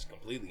 That just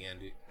completely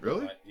ended.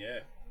 Really? Yeah.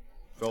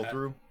 Fell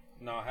through?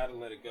 No, I had to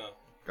let it go.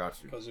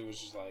 Got you. Because it was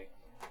just like,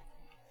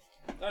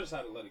 I just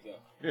had to let it go.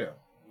 Yeah.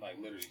 Like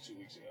literally 2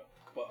 weeks ago.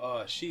 But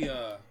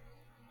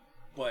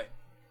but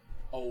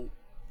a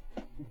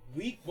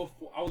week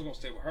before, I was going to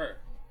stay with her.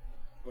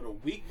 But a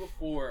week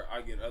before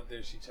I get up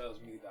there, she tells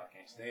me that I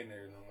can't stay in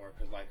there no more.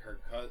 Because like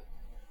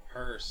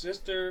her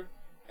sister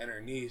and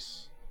her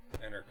niece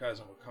and her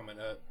cousin were coming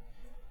up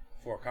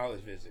for a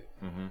college visit.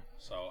 Mm-hmm.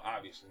 So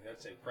obviously that'd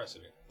take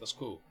precedent. That's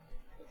cool.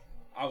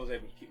 I was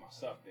able to keep my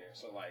stuff there.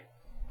 So like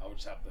I would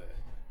just have to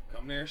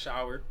come there,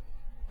 shower,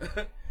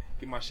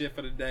 get my shit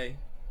for the day,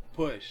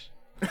 push.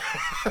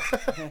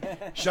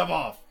 Shove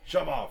off.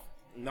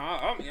 Nah,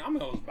 I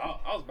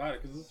was about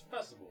it because it's a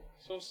festival.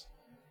 So it's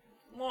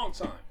a long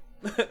time.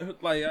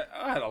 Like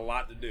I had a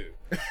lot to do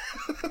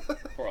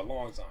for a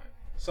long time.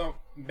 So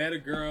met a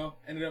girl,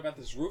 ended up at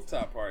this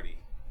rooftop party,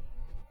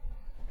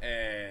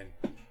 and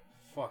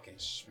fucking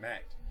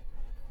smacked.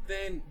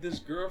 Then this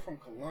girl from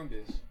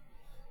Columbus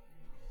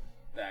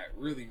that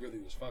really, really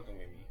was fucking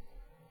with me.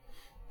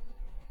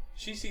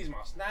 She sees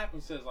my snap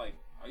and says, like,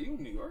 "Are you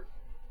in New York?"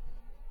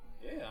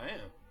 "Yeah, I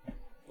am."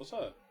 "What's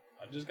up?"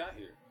 "I just got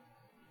here."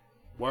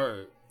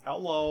 Word.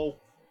 Hello.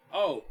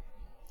 Oh.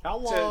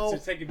 Hello. To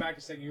take it back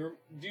a second,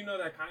 do you know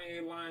that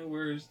Kanye line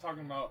where he's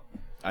talking about...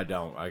 I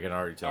don't. I can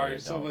already tell All you.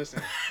 right, so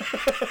listen.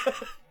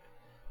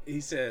 He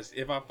says,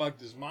 if I fuck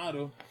this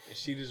model and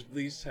she just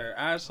bleached her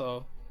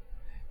asshole,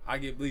 I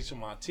get bleached on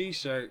my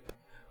t-shirt,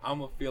 I'm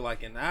going to feel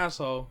like an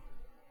asshole.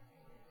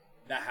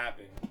 That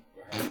happened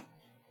with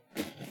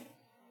her.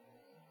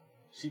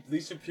 She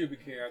bleached her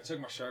pubic hair. I took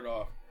my shirt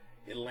off.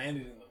 It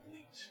landed in the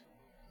bleach.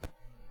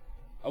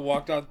 I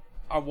walked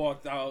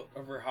out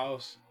of her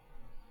house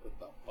with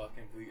the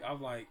fucking bleach. I'm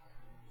like,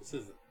 this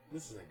is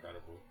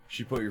incredible.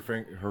 She put her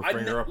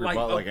finger up your like,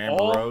 butt like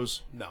Amber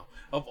Rose? No.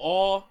 Of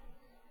all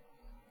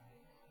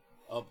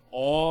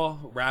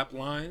rap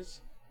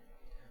lines,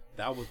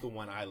 that was the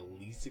one I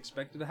least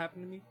expected to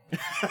happen to me.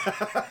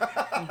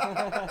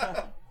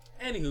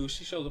 Anywho,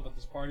 she shows up at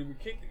this party, we're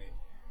kicking it.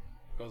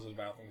 Goes to the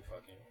bathroom,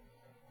 fucking.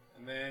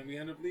 And then we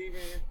end up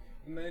leaving,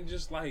 and then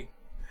just like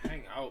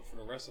hang out for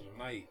the rest of the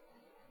night.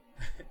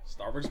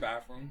 Starbucks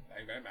bathroom,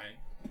 bang, bang,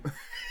 bang.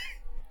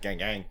 Gang,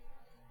 gang.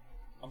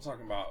 I'm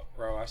talking about,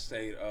 bro, I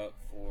stayed up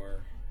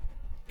for...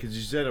 Because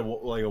you said,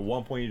 like, at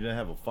one point you didn't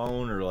have a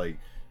phone, or, like,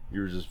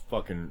 you were just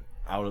fucking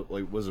out of,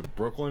 like, was it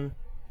Brooklyn?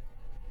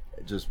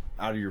 Just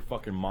out of your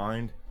fucking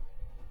mind?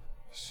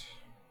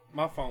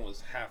 My phone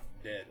was half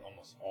dead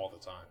almost all the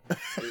time.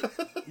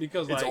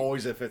 Because, like... It's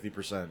always at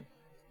 50%.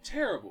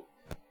 Terrible.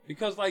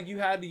 Because, like, you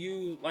had to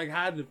use, like,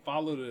 I had to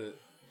follow the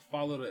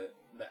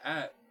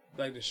app,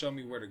 like, to show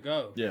me where to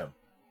go. Yeah.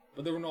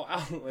 But there were no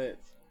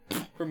outlets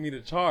for me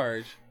to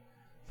charge.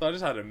 So I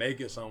just had to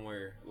make it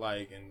somewhere,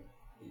 like, and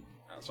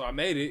so I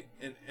made it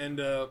and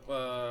ended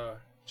up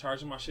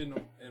charging my shit in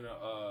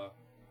a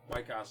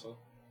White Castle.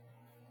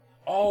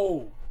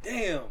 Oh,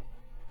 damn.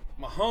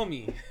 My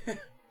homie. I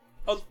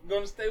was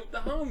going to stay with the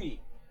homie.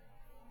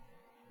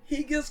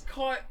 He gets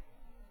caught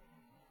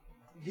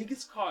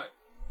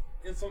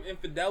in some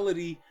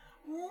infidelity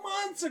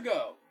months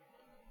ago.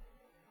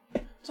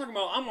 I'm talking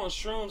about, I'm on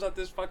shrooms at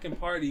this fucking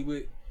party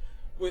with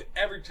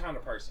every kind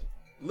of person.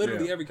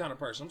 Literally every kind of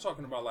person. I'm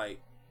talking about, like,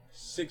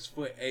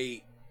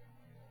 6'8"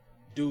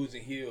 dudes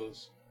in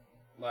heels.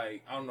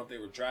 Like, I don't know if they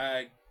were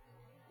drag,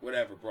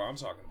 whatever, bro. I'm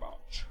talking about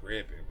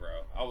tripping, bro.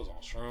 I was on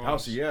shrooms.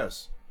 House of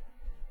Yes.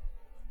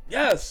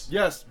 Yes.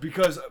 Yes,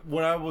 because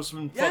when I was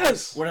in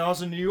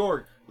New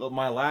York,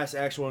 my last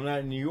actual night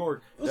in New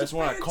York, that's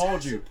when I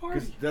called you.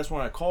 Because that's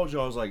when I called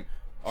you. I was like,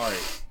 all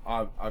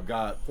right, I've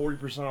got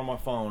 40% on my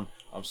phone.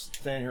 I'm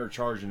standing here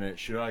charging it.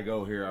 Should I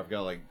go here? I've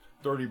got like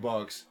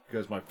 $30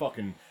 because my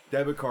fucking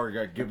debit card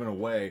got given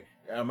away.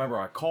 I remember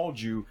I called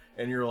you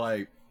and you're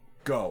like,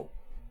 go.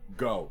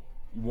 You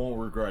won't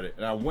regret it.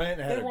 And I went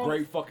and had a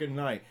great fucking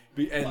night.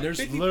 And like, there's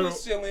 50-foot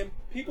ceiling.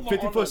 People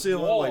 50-foot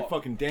ceiling, wall. like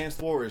fucking dance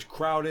floor is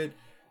crowded,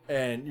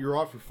 and you're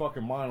off your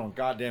fucking mind on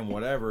goddamn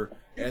whatever.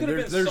 And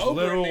there's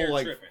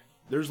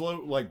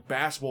little like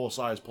basketball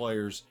sized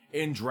players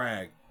in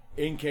drag,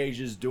 in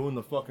cages, doing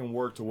the fucking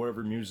work to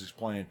whatever music's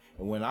playing.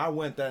 And when I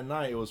went that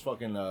night, it was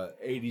fucking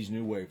 80s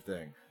new wave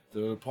thing.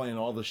 They were playing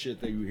all the shit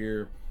that you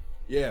hear.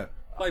 Yeah.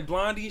 Like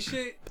Blondie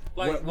shit.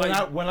 Like when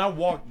I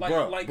walked,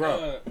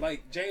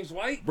 like James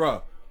White,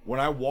 bro. When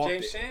I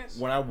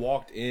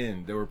walked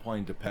in, they were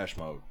playing Depeche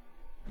Mode,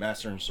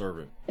 Master and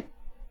Servant.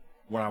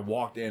 When I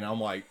walked in, I'm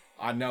like,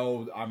 I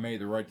know I made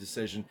the right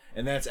decision,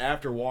 and that's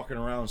after walking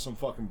around some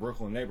fucking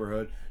Brooklyn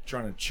neighborhood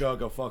trying to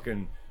chug a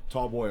fucking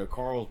tall boy of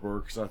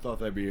Carlsberg because I thought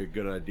that'd be a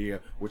good idea,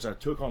 which I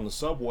took on the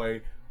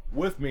subway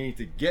with me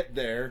to get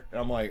there, and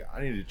I'm like,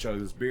 I need to chug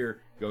this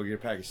beer, go get a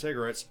pack of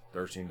cigarettes,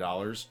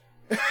 $13.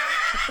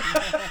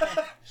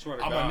 Swear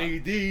to I'm God. gonna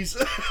need these.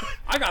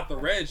 I got the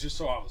reds just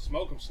so I would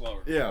smoke them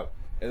slower. Yeah.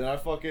 And then I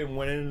fucking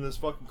went into this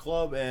fucking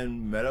club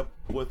and met up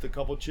with a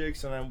couple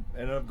chicks, and I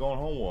ended up going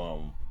home with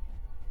them.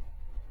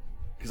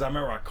 Because I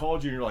remember I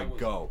called you and you're like,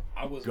 go.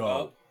 I was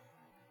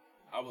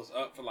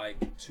up for like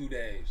 2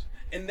 days.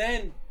 And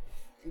then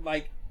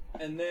my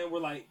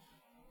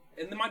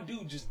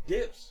dude just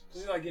dips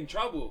because he's like in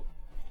trouble.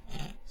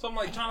 So I'm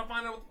like trying to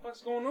find out what the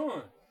fuck's going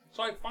on.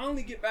 So I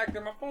finally get back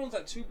there. My phone's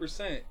at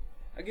 2%.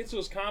 I get to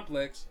his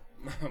complex.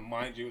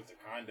 Mind you, it's a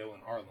condo in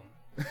Harlem.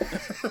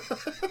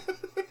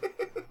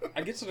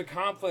 I get to the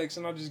complex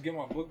and I just get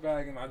my book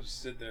bag and I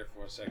just sit there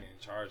for a second and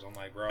charge. I'm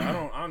like, bro,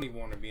 I don't even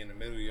want to be in the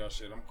middle of y'all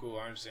shit. I'm cool.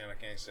 I understand I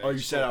can't say. Oh, you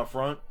sat out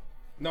front?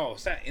 No,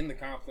 sat in the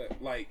complex,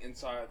 like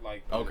inside,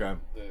 like the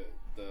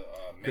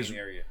main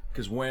area.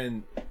 Because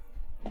when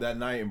that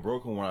night in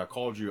Brooklyn, when I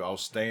called you, I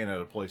was staying at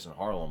a place in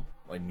Harlem,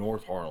 like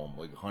North Harlem,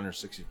 like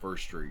 161st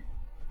Street,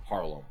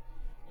 Harlem,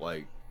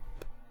 like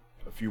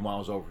a few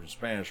miles over from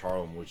Spanish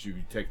Harlem, which you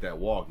take that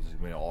walk, it's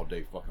gonna be an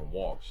all-day fucking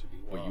walk.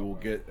 But you will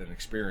get an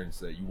experience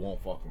that you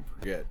won't fucking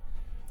forget.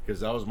 Because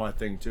that was my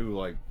thing too.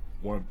 Like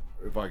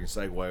if I can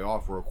segue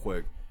off real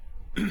quick,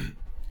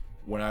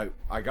 when I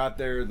got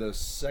there the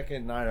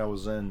second night I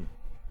was in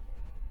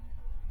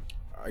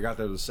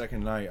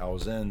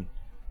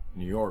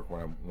New York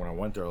when I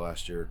went there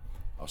last year.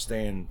 I was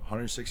staying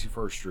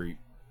 161st Street,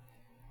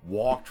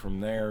 walked from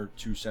there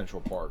to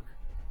Central Park,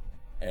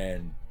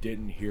 and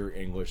didn't hear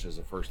English as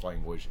a first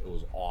language. It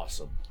was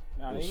awesome.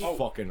 It was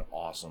fucking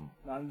awesome.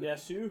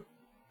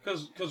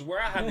 Cause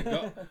where I had to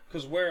go,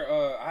 cause where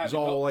I had It's to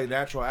all go, like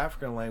natural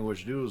African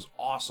language, dude. It was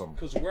awesome.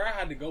 cause where I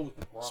had to go with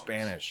the Bronx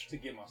Spanish to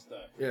get my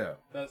stuff. Yeah.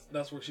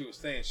 That's where she was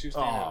staying. She was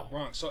staying in the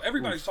Bronx, so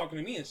everybody's talking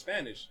to me in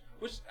Spanish,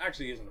 which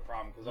actually isn't a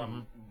problem because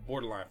I'm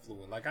borderline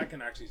fluent. Like I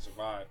can actually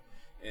survive,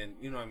 and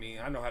you know what I mean.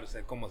 I know how to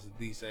say "como se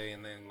dice"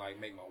 and then like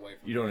make my way.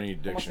 From You don't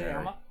need a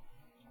dictionary.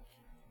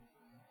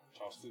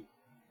 Charles too.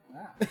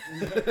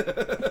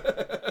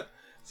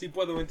 Si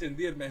puedo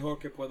entender mejor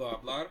que puedo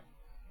hablar.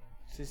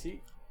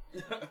 Sí.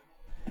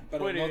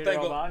 Pero no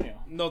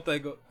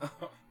tengo.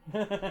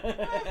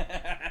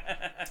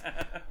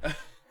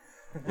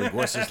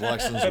 Linguistics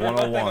Lessons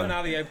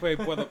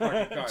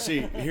 101.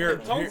 See, here.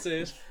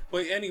 Entonces,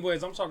 but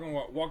anyways, I'm talking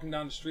about walking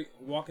down the street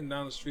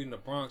in the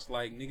Bronx,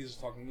 like niggas is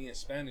talking to me in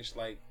Spanish.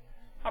 Like,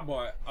 I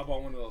bought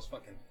one of those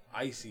fucking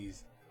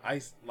ice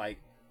like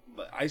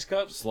the ice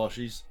cups,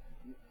 Slushies.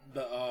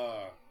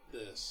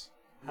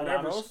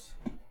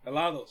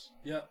 Helados.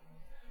 Yep.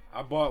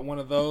 I bought one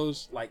of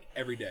those like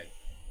every day.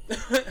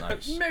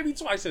 Nice. Maybe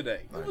twice a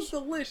day. Nice. It was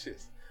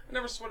delicious. I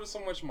never sweated so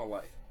much in my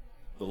life.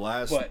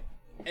 But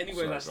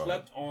anyways, I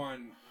slept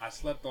on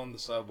the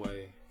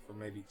subway for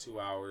maybe 2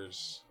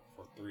 hours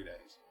for 3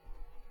 days.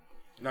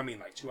 And I mean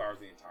like 2 hours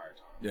the entire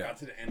time. Yeah. Got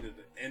to the end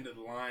of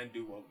the line,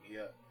 dude woke me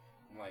up.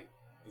 I'm like,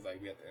 it was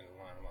like we at the end of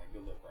the line. I'm like,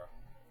 good look, bro.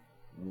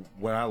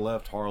 When I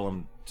left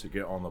Harlem to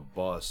get on the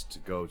bus to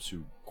go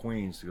to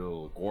Queens to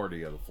go to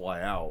LaGuardia to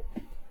fly out,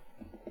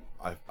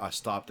 I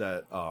stopped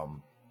at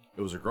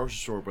it was a grocery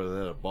store, but it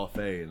had a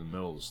buffet in the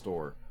middle of the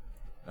store,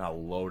 and I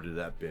loaded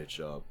that bitch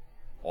up.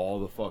 All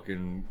the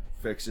fucking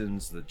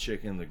fixins, the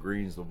chicken, the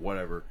greens, the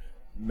whatever,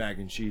 mac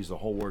and cheese, the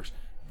whole works.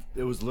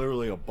 It was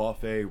literally a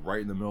buffet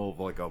right in the middle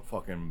of like a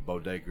fucking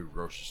bodega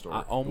grocery store.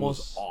 It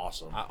was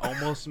awesome. I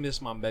almost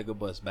missed my mega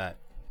bus back.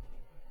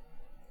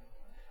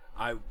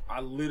 I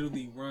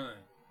literally run.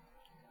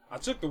 I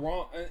took the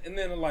wrong, and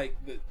then like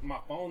my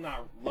phone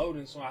not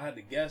loading, so I had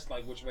to guess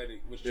like which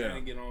train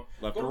to get on.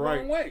 Left Go or the right?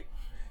 wrong way.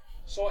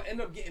 So I end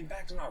up getting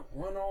back and I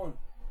run on,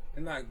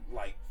 and I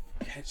like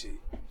catch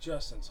it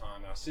just in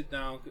time. I sit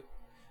down.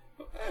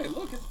 Hey,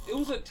 look, it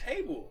was a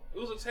table. It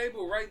was a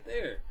table right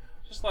there.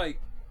 Just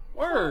like,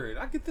 word,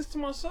 I get this to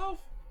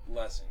myself.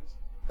 Blessings.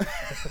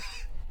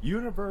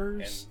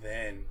 Universe. And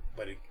then,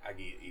 I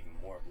get even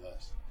more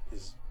blessed.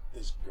 This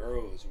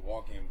girl is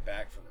walking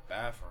back from the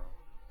bathroom.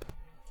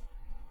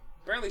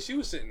 Apparently, she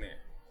was sitting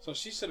there. So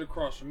she sit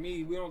across from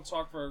me. We don't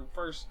talk for the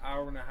first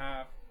hour and a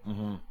half.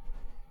 Mm-hmm.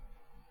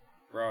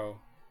 Bro,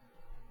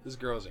 this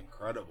girl's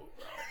incredible,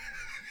 bro.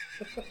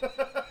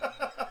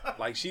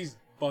 Like, she's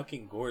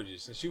fucking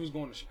gorgeous. And she was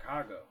going to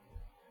Chicago.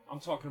 I'm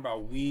talking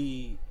about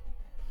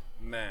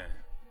man.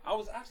 I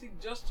was actually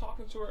just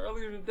talking to her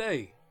earlier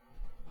today.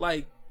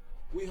 Like,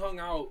 we hung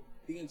out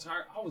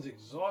I was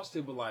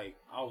exhausted, but like,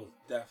 I was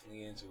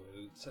definitely into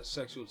it. The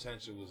sexual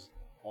tension was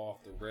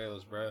off the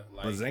rails, bro.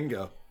 Like,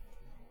 Bazinga.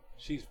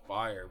 She's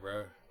fire,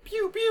 bro.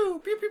 Pew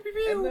pew pew pew pew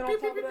pew. And then pew,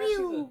 on top pew, of that,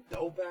 pew. she's a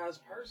dope ass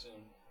person.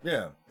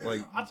 Yeah,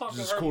 like I talk to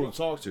just her cool to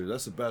talk to.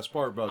 That's the best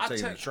part about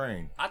taking the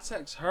train. I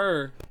text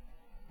her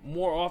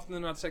more often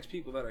than I text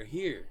people that are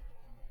here.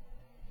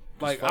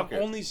 Like, I've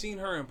only seen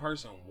her in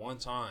person one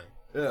time.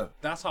 Yeah,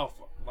 that's how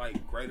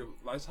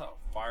that's how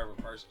fire of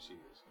a person she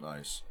is.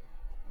 Nice.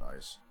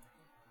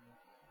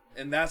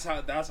 And that's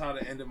how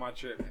the end of my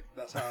trip.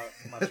 That's how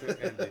my trip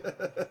ended.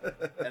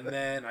 And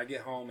then I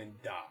get home and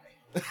die.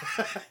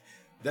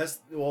 That's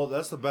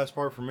the best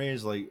part for me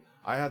is like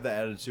I have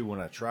that attitude when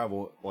I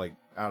travel like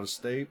out of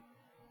state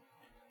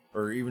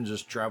or even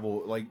just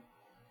travel, like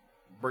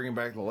bringing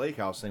back the lake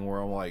house thing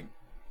where I'm like,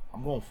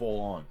 I'm going full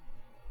on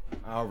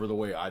however the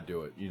way I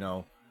do it, you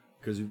know,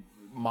 because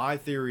my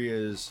theory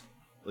is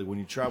like when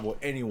you travel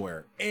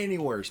anywhere,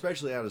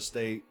 especially out of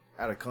state,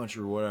 out of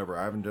country or whatever.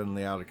 I haven't done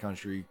the out of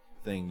country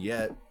thing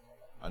yet.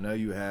 I know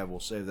you have. We'll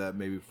save that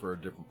maybe for a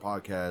different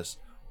podcast,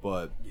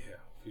 but yeah,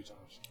 a few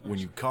times. When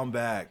you come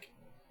back,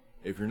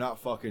 if you're not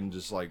fucking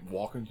just like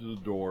walking through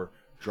the door,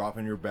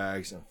 dropping your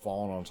bags and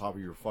falling on top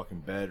of your fucking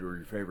bed or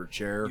your favorite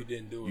chair, you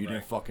didn't do it. You right.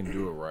 didn't fucking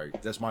do it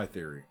right. That's my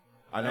theory.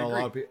 I know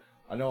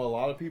a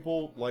lot of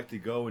people like to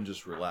go and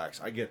just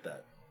relax. I get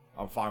that.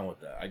 I'm fine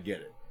with that. I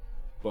get it.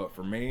 But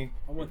for me,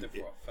 I went there for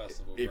a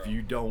festival. If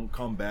you don't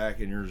come back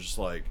and you're just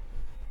like,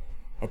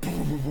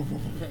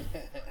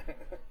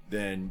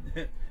 then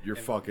you're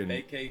fucking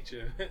vacate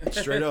you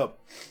straight up.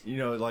 You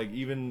know, like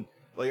even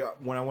like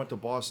when I went to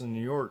Boston,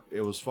 New York,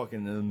 it was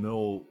fucking in the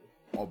middle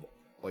of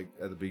like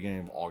at the beginning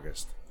of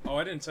August. Oh,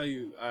 I didn't tell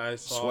you. I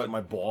saw sweating my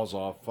balls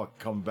off. Fuck,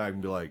 come back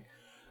and be like,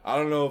 I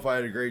don't know if I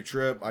had a great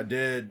trip. I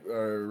did,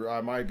 or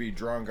I might be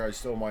drunk. I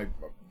still might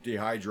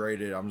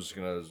dehydrated. I'm just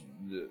gonna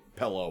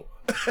pillow.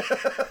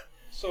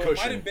 So Cushion. it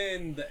might have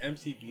been the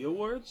MTV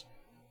Awards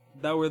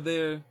that were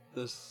there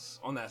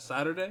on that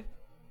Saturday.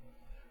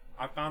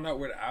 I found out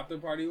where the after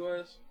party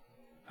was.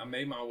 I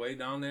made my way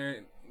down there,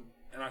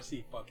 and I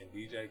see fucking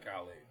DJ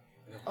Khaled.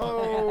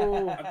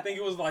 Oh, I think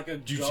it was like a.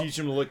 did you teach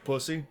him to lick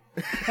pussy?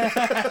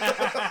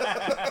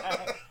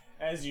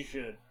 As you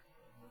should.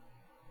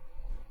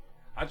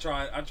 I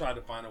tried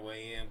to find a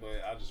way in,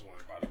 but I just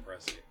wanted to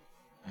press it.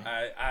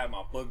 I had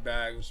my book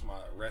bag, which was my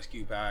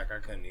rescue pack. I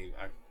couldn't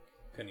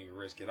even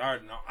risk it. I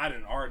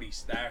didn't already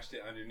stashed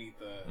it underneath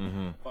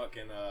the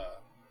fucking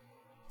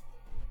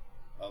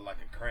like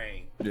a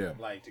crane. Yeah.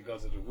 Like to go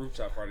to the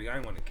rooftop party. I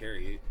didn't want to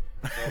carry it.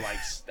 So like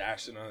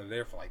stashed it under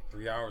there for like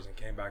 3 hours and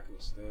came back. It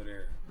was still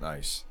there.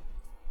 Nice.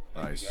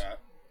 And Nice. we got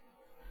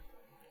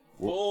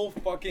full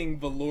fucking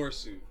velour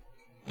suit.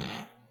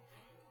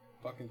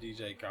 Fucking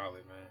DJ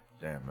Khaled, man.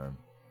 Damn, man.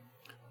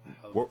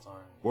 Hell of a time.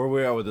 Where are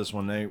we at with this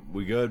one, Nate?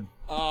 We good?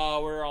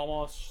 We're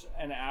almost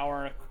an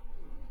hour and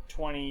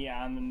 20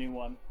 on the new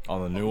one.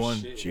 On the new one?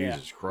 shit.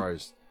 Jesus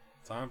Christ.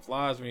 Time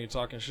flies when you're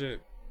talking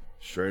shit.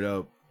 Straight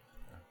up.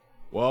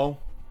 Well,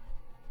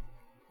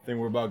 I think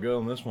we're about good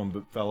on this one,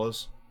 but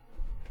fellas.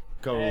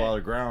 Covered a lot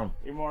of ground.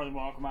 You're more than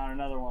welcome on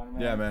another one,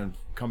 man. Yeah, man.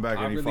 Come back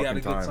I any really had fucking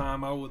a good time.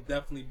 time. I will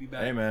definitely be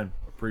back. Hey, man.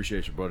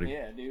 Appreciate you, buddy.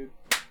 Yeah, dude.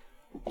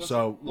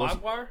 So,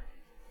 Livewire?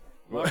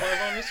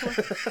 Livewire's on this one?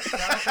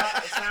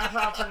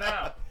 SoundCloud for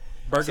now.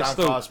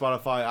 SoundCloud,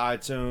 Spotify,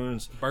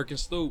 iTunes. Birkin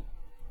Stoop.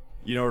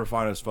 You know where to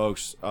find us,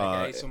 folks.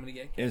 So many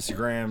gay kids.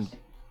 Instagram,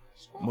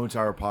 Moon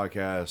Tower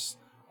Podcast,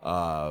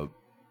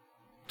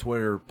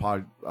 Twitter,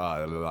 Tower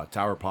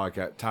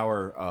Podcast,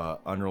 Tower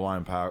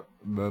underline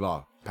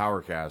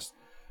Powercast,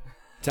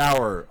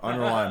 Tower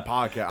underline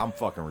Podcast. I'm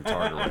fucking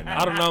retarded right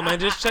now. I don't know, man.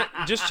 Just check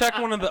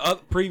one of the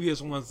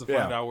previous ones to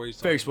find out where he's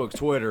talking. Facebook,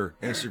 Twitter,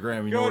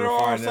 Instagram. You know Go to where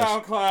to our find us.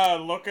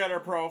 SoundCloud. Look at our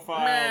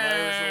profile.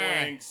 There's the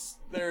links.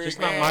 There's Just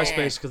not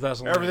MySpace because that's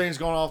one. Everything's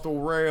going off the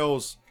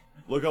rails.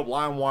 Look up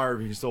LimeWire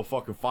if you can still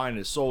fucking find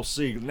it.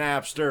 SoulSeek,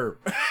 Napster.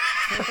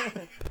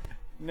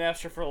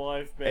 Napster for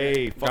life,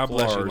 baby. Hey, fuck God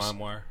bless you, Lars.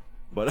 LimeWire.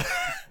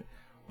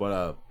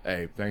 But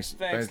hey, thanks.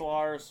 Thanks,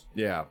 Lars.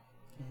 Yeah.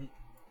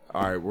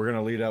 All right, we're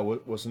gonna lead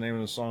out. What's the name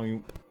of the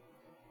song?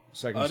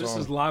 Second This song.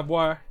 is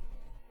Livewire.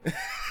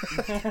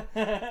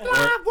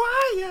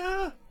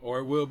 LimeWire. Or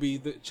it will be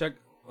pay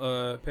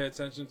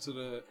attention to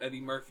the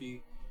Eddie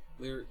Murphy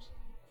lyrics.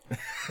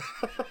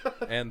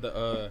 And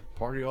the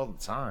Party all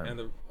the time. and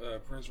the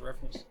Prince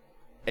reference.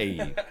 Hey.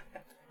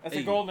 That's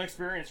Hey. a golden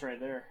experience right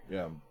there.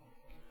 Yeah.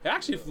 It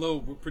actually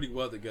flowed pretty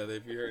well together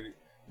if you heard it.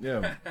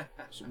 Yeah.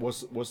 So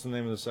what's the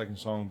name of the second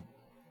song?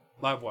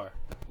 Livewire.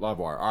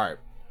 Livewire. All right.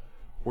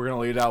 We're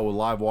gonna lead out with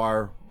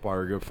Livewire by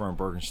our good friend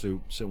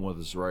Birkenstoop sitting with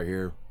us right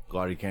here.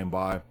 Glad he came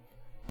by.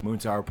 Moon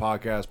Tower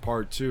Podcast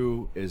Part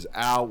 2 is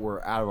out.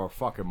 We're out of our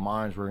fucking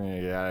minds. We're gonna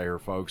get out of here,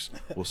 folks.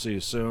 We'll see you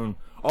soon.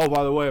 Oh,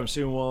 by the way, I'm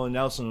seeing Will and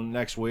Nelson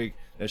next week.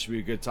 That should be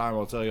a good time.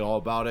 I'll tell you all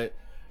about it.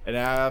 And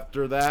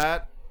after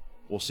that,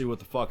 we'll see what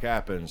the fuck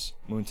happens.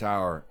 Moon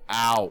Tower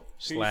out.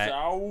 Peace Slat.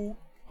 out.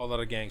 Whole lot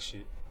of gang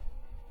shit.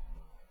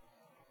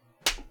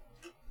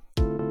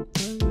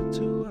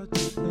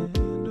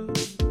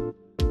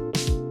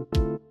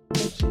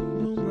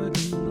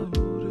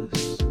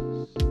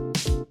 I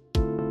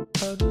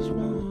just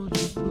want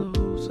you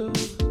closer.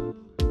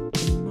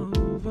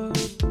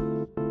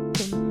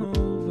 Come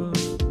over.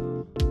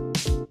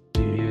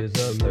 She is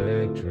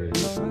electric,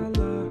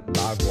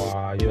 live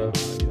wire,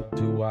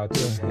 too hot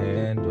to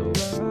handle.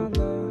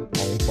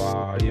 On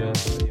fire,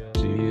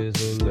 she is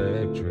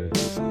electric,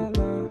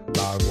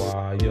 live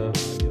wire,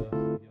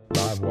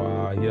 live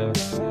wire,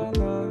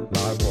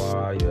 live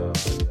wire.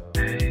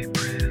 Hey,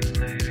 pretty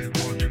lady,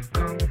 won't you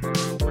come my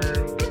way?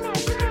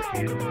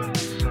 You are the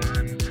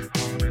sun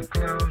on a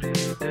cloudy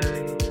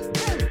day.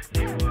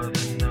 You are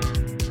the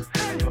numb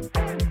for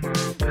all my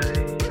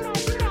pain.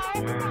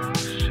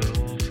 Wash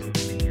over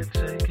me and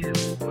take it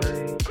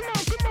away.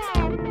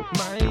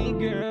 My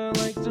girl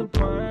likes to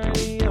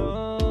party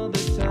all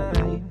the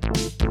time.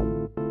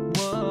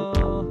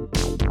 Whoa.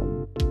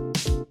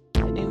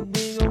 And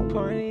we gon'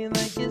 party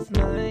like it's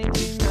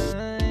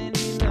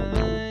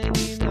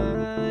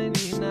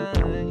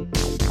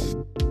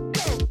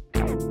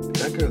 1999.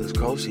 That girl is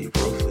cold, she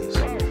ruthless.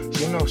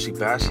 She know she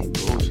bad, she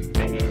bougie.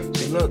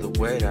 She love the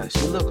way that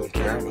she look on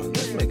camera.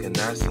 Let's make a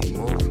nasty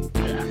movie.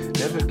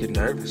 Never get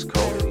nervous,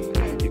 Cody.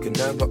 You can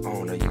never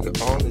own her, you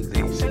can only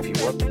leave if you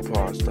up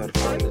apart. Start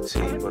from the T,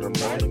 but I'm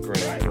on the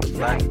green, put a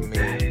flag at me.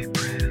 Hey,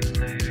 pretty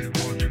lady,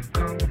 won't you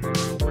come my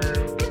way?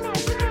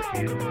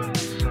 You are the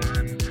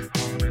sun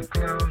on a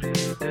cloudy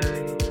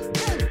day.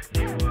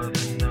 You are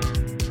the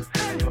numb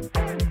for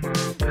all my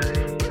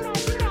pain.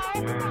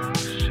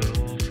 Wash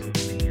over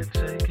me and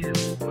take it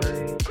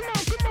away.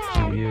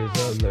 She is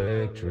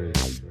electric,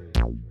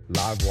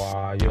 live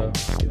wire,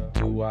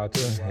 too hot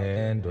to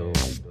handle.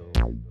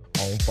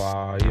 On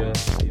fire,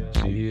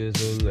 she is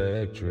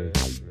electric,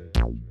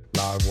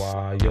 live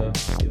wire,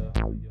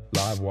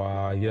 live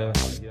wire,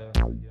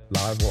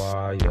 live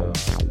wire.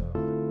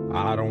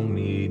 I don't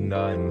need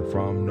nothing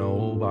from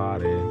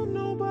nobody.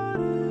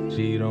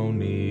 She don't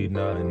need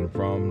nothing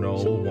from no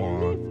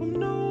one.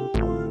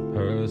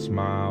 Her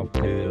smile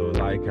feel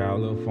like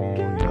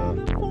California.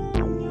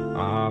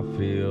 I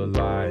feel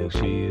like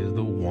she is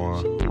the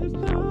one.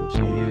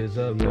 She is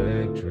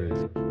electric,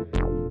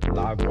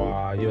 like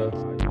wire,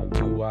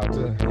 too hot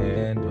to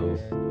handle.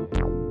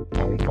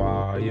 On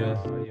fire,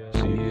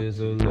 she is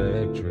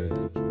electric,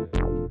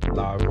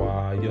 like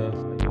wire,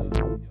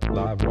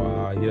 like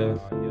wire,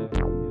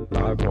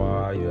 like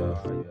wire.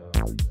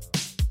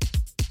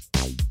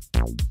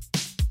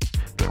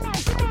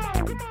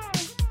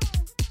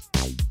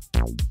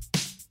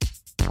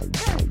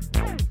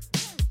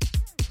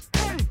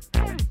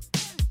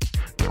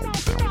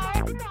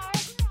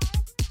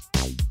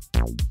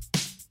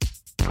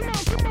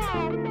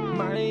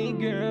 My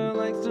girl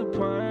likes to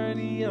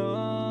party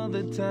all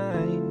the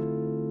time.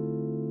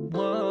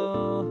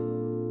 Whoa.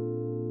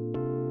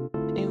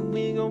 And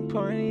we gon'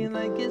 party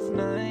like it's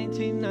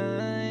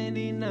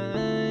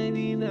 1999.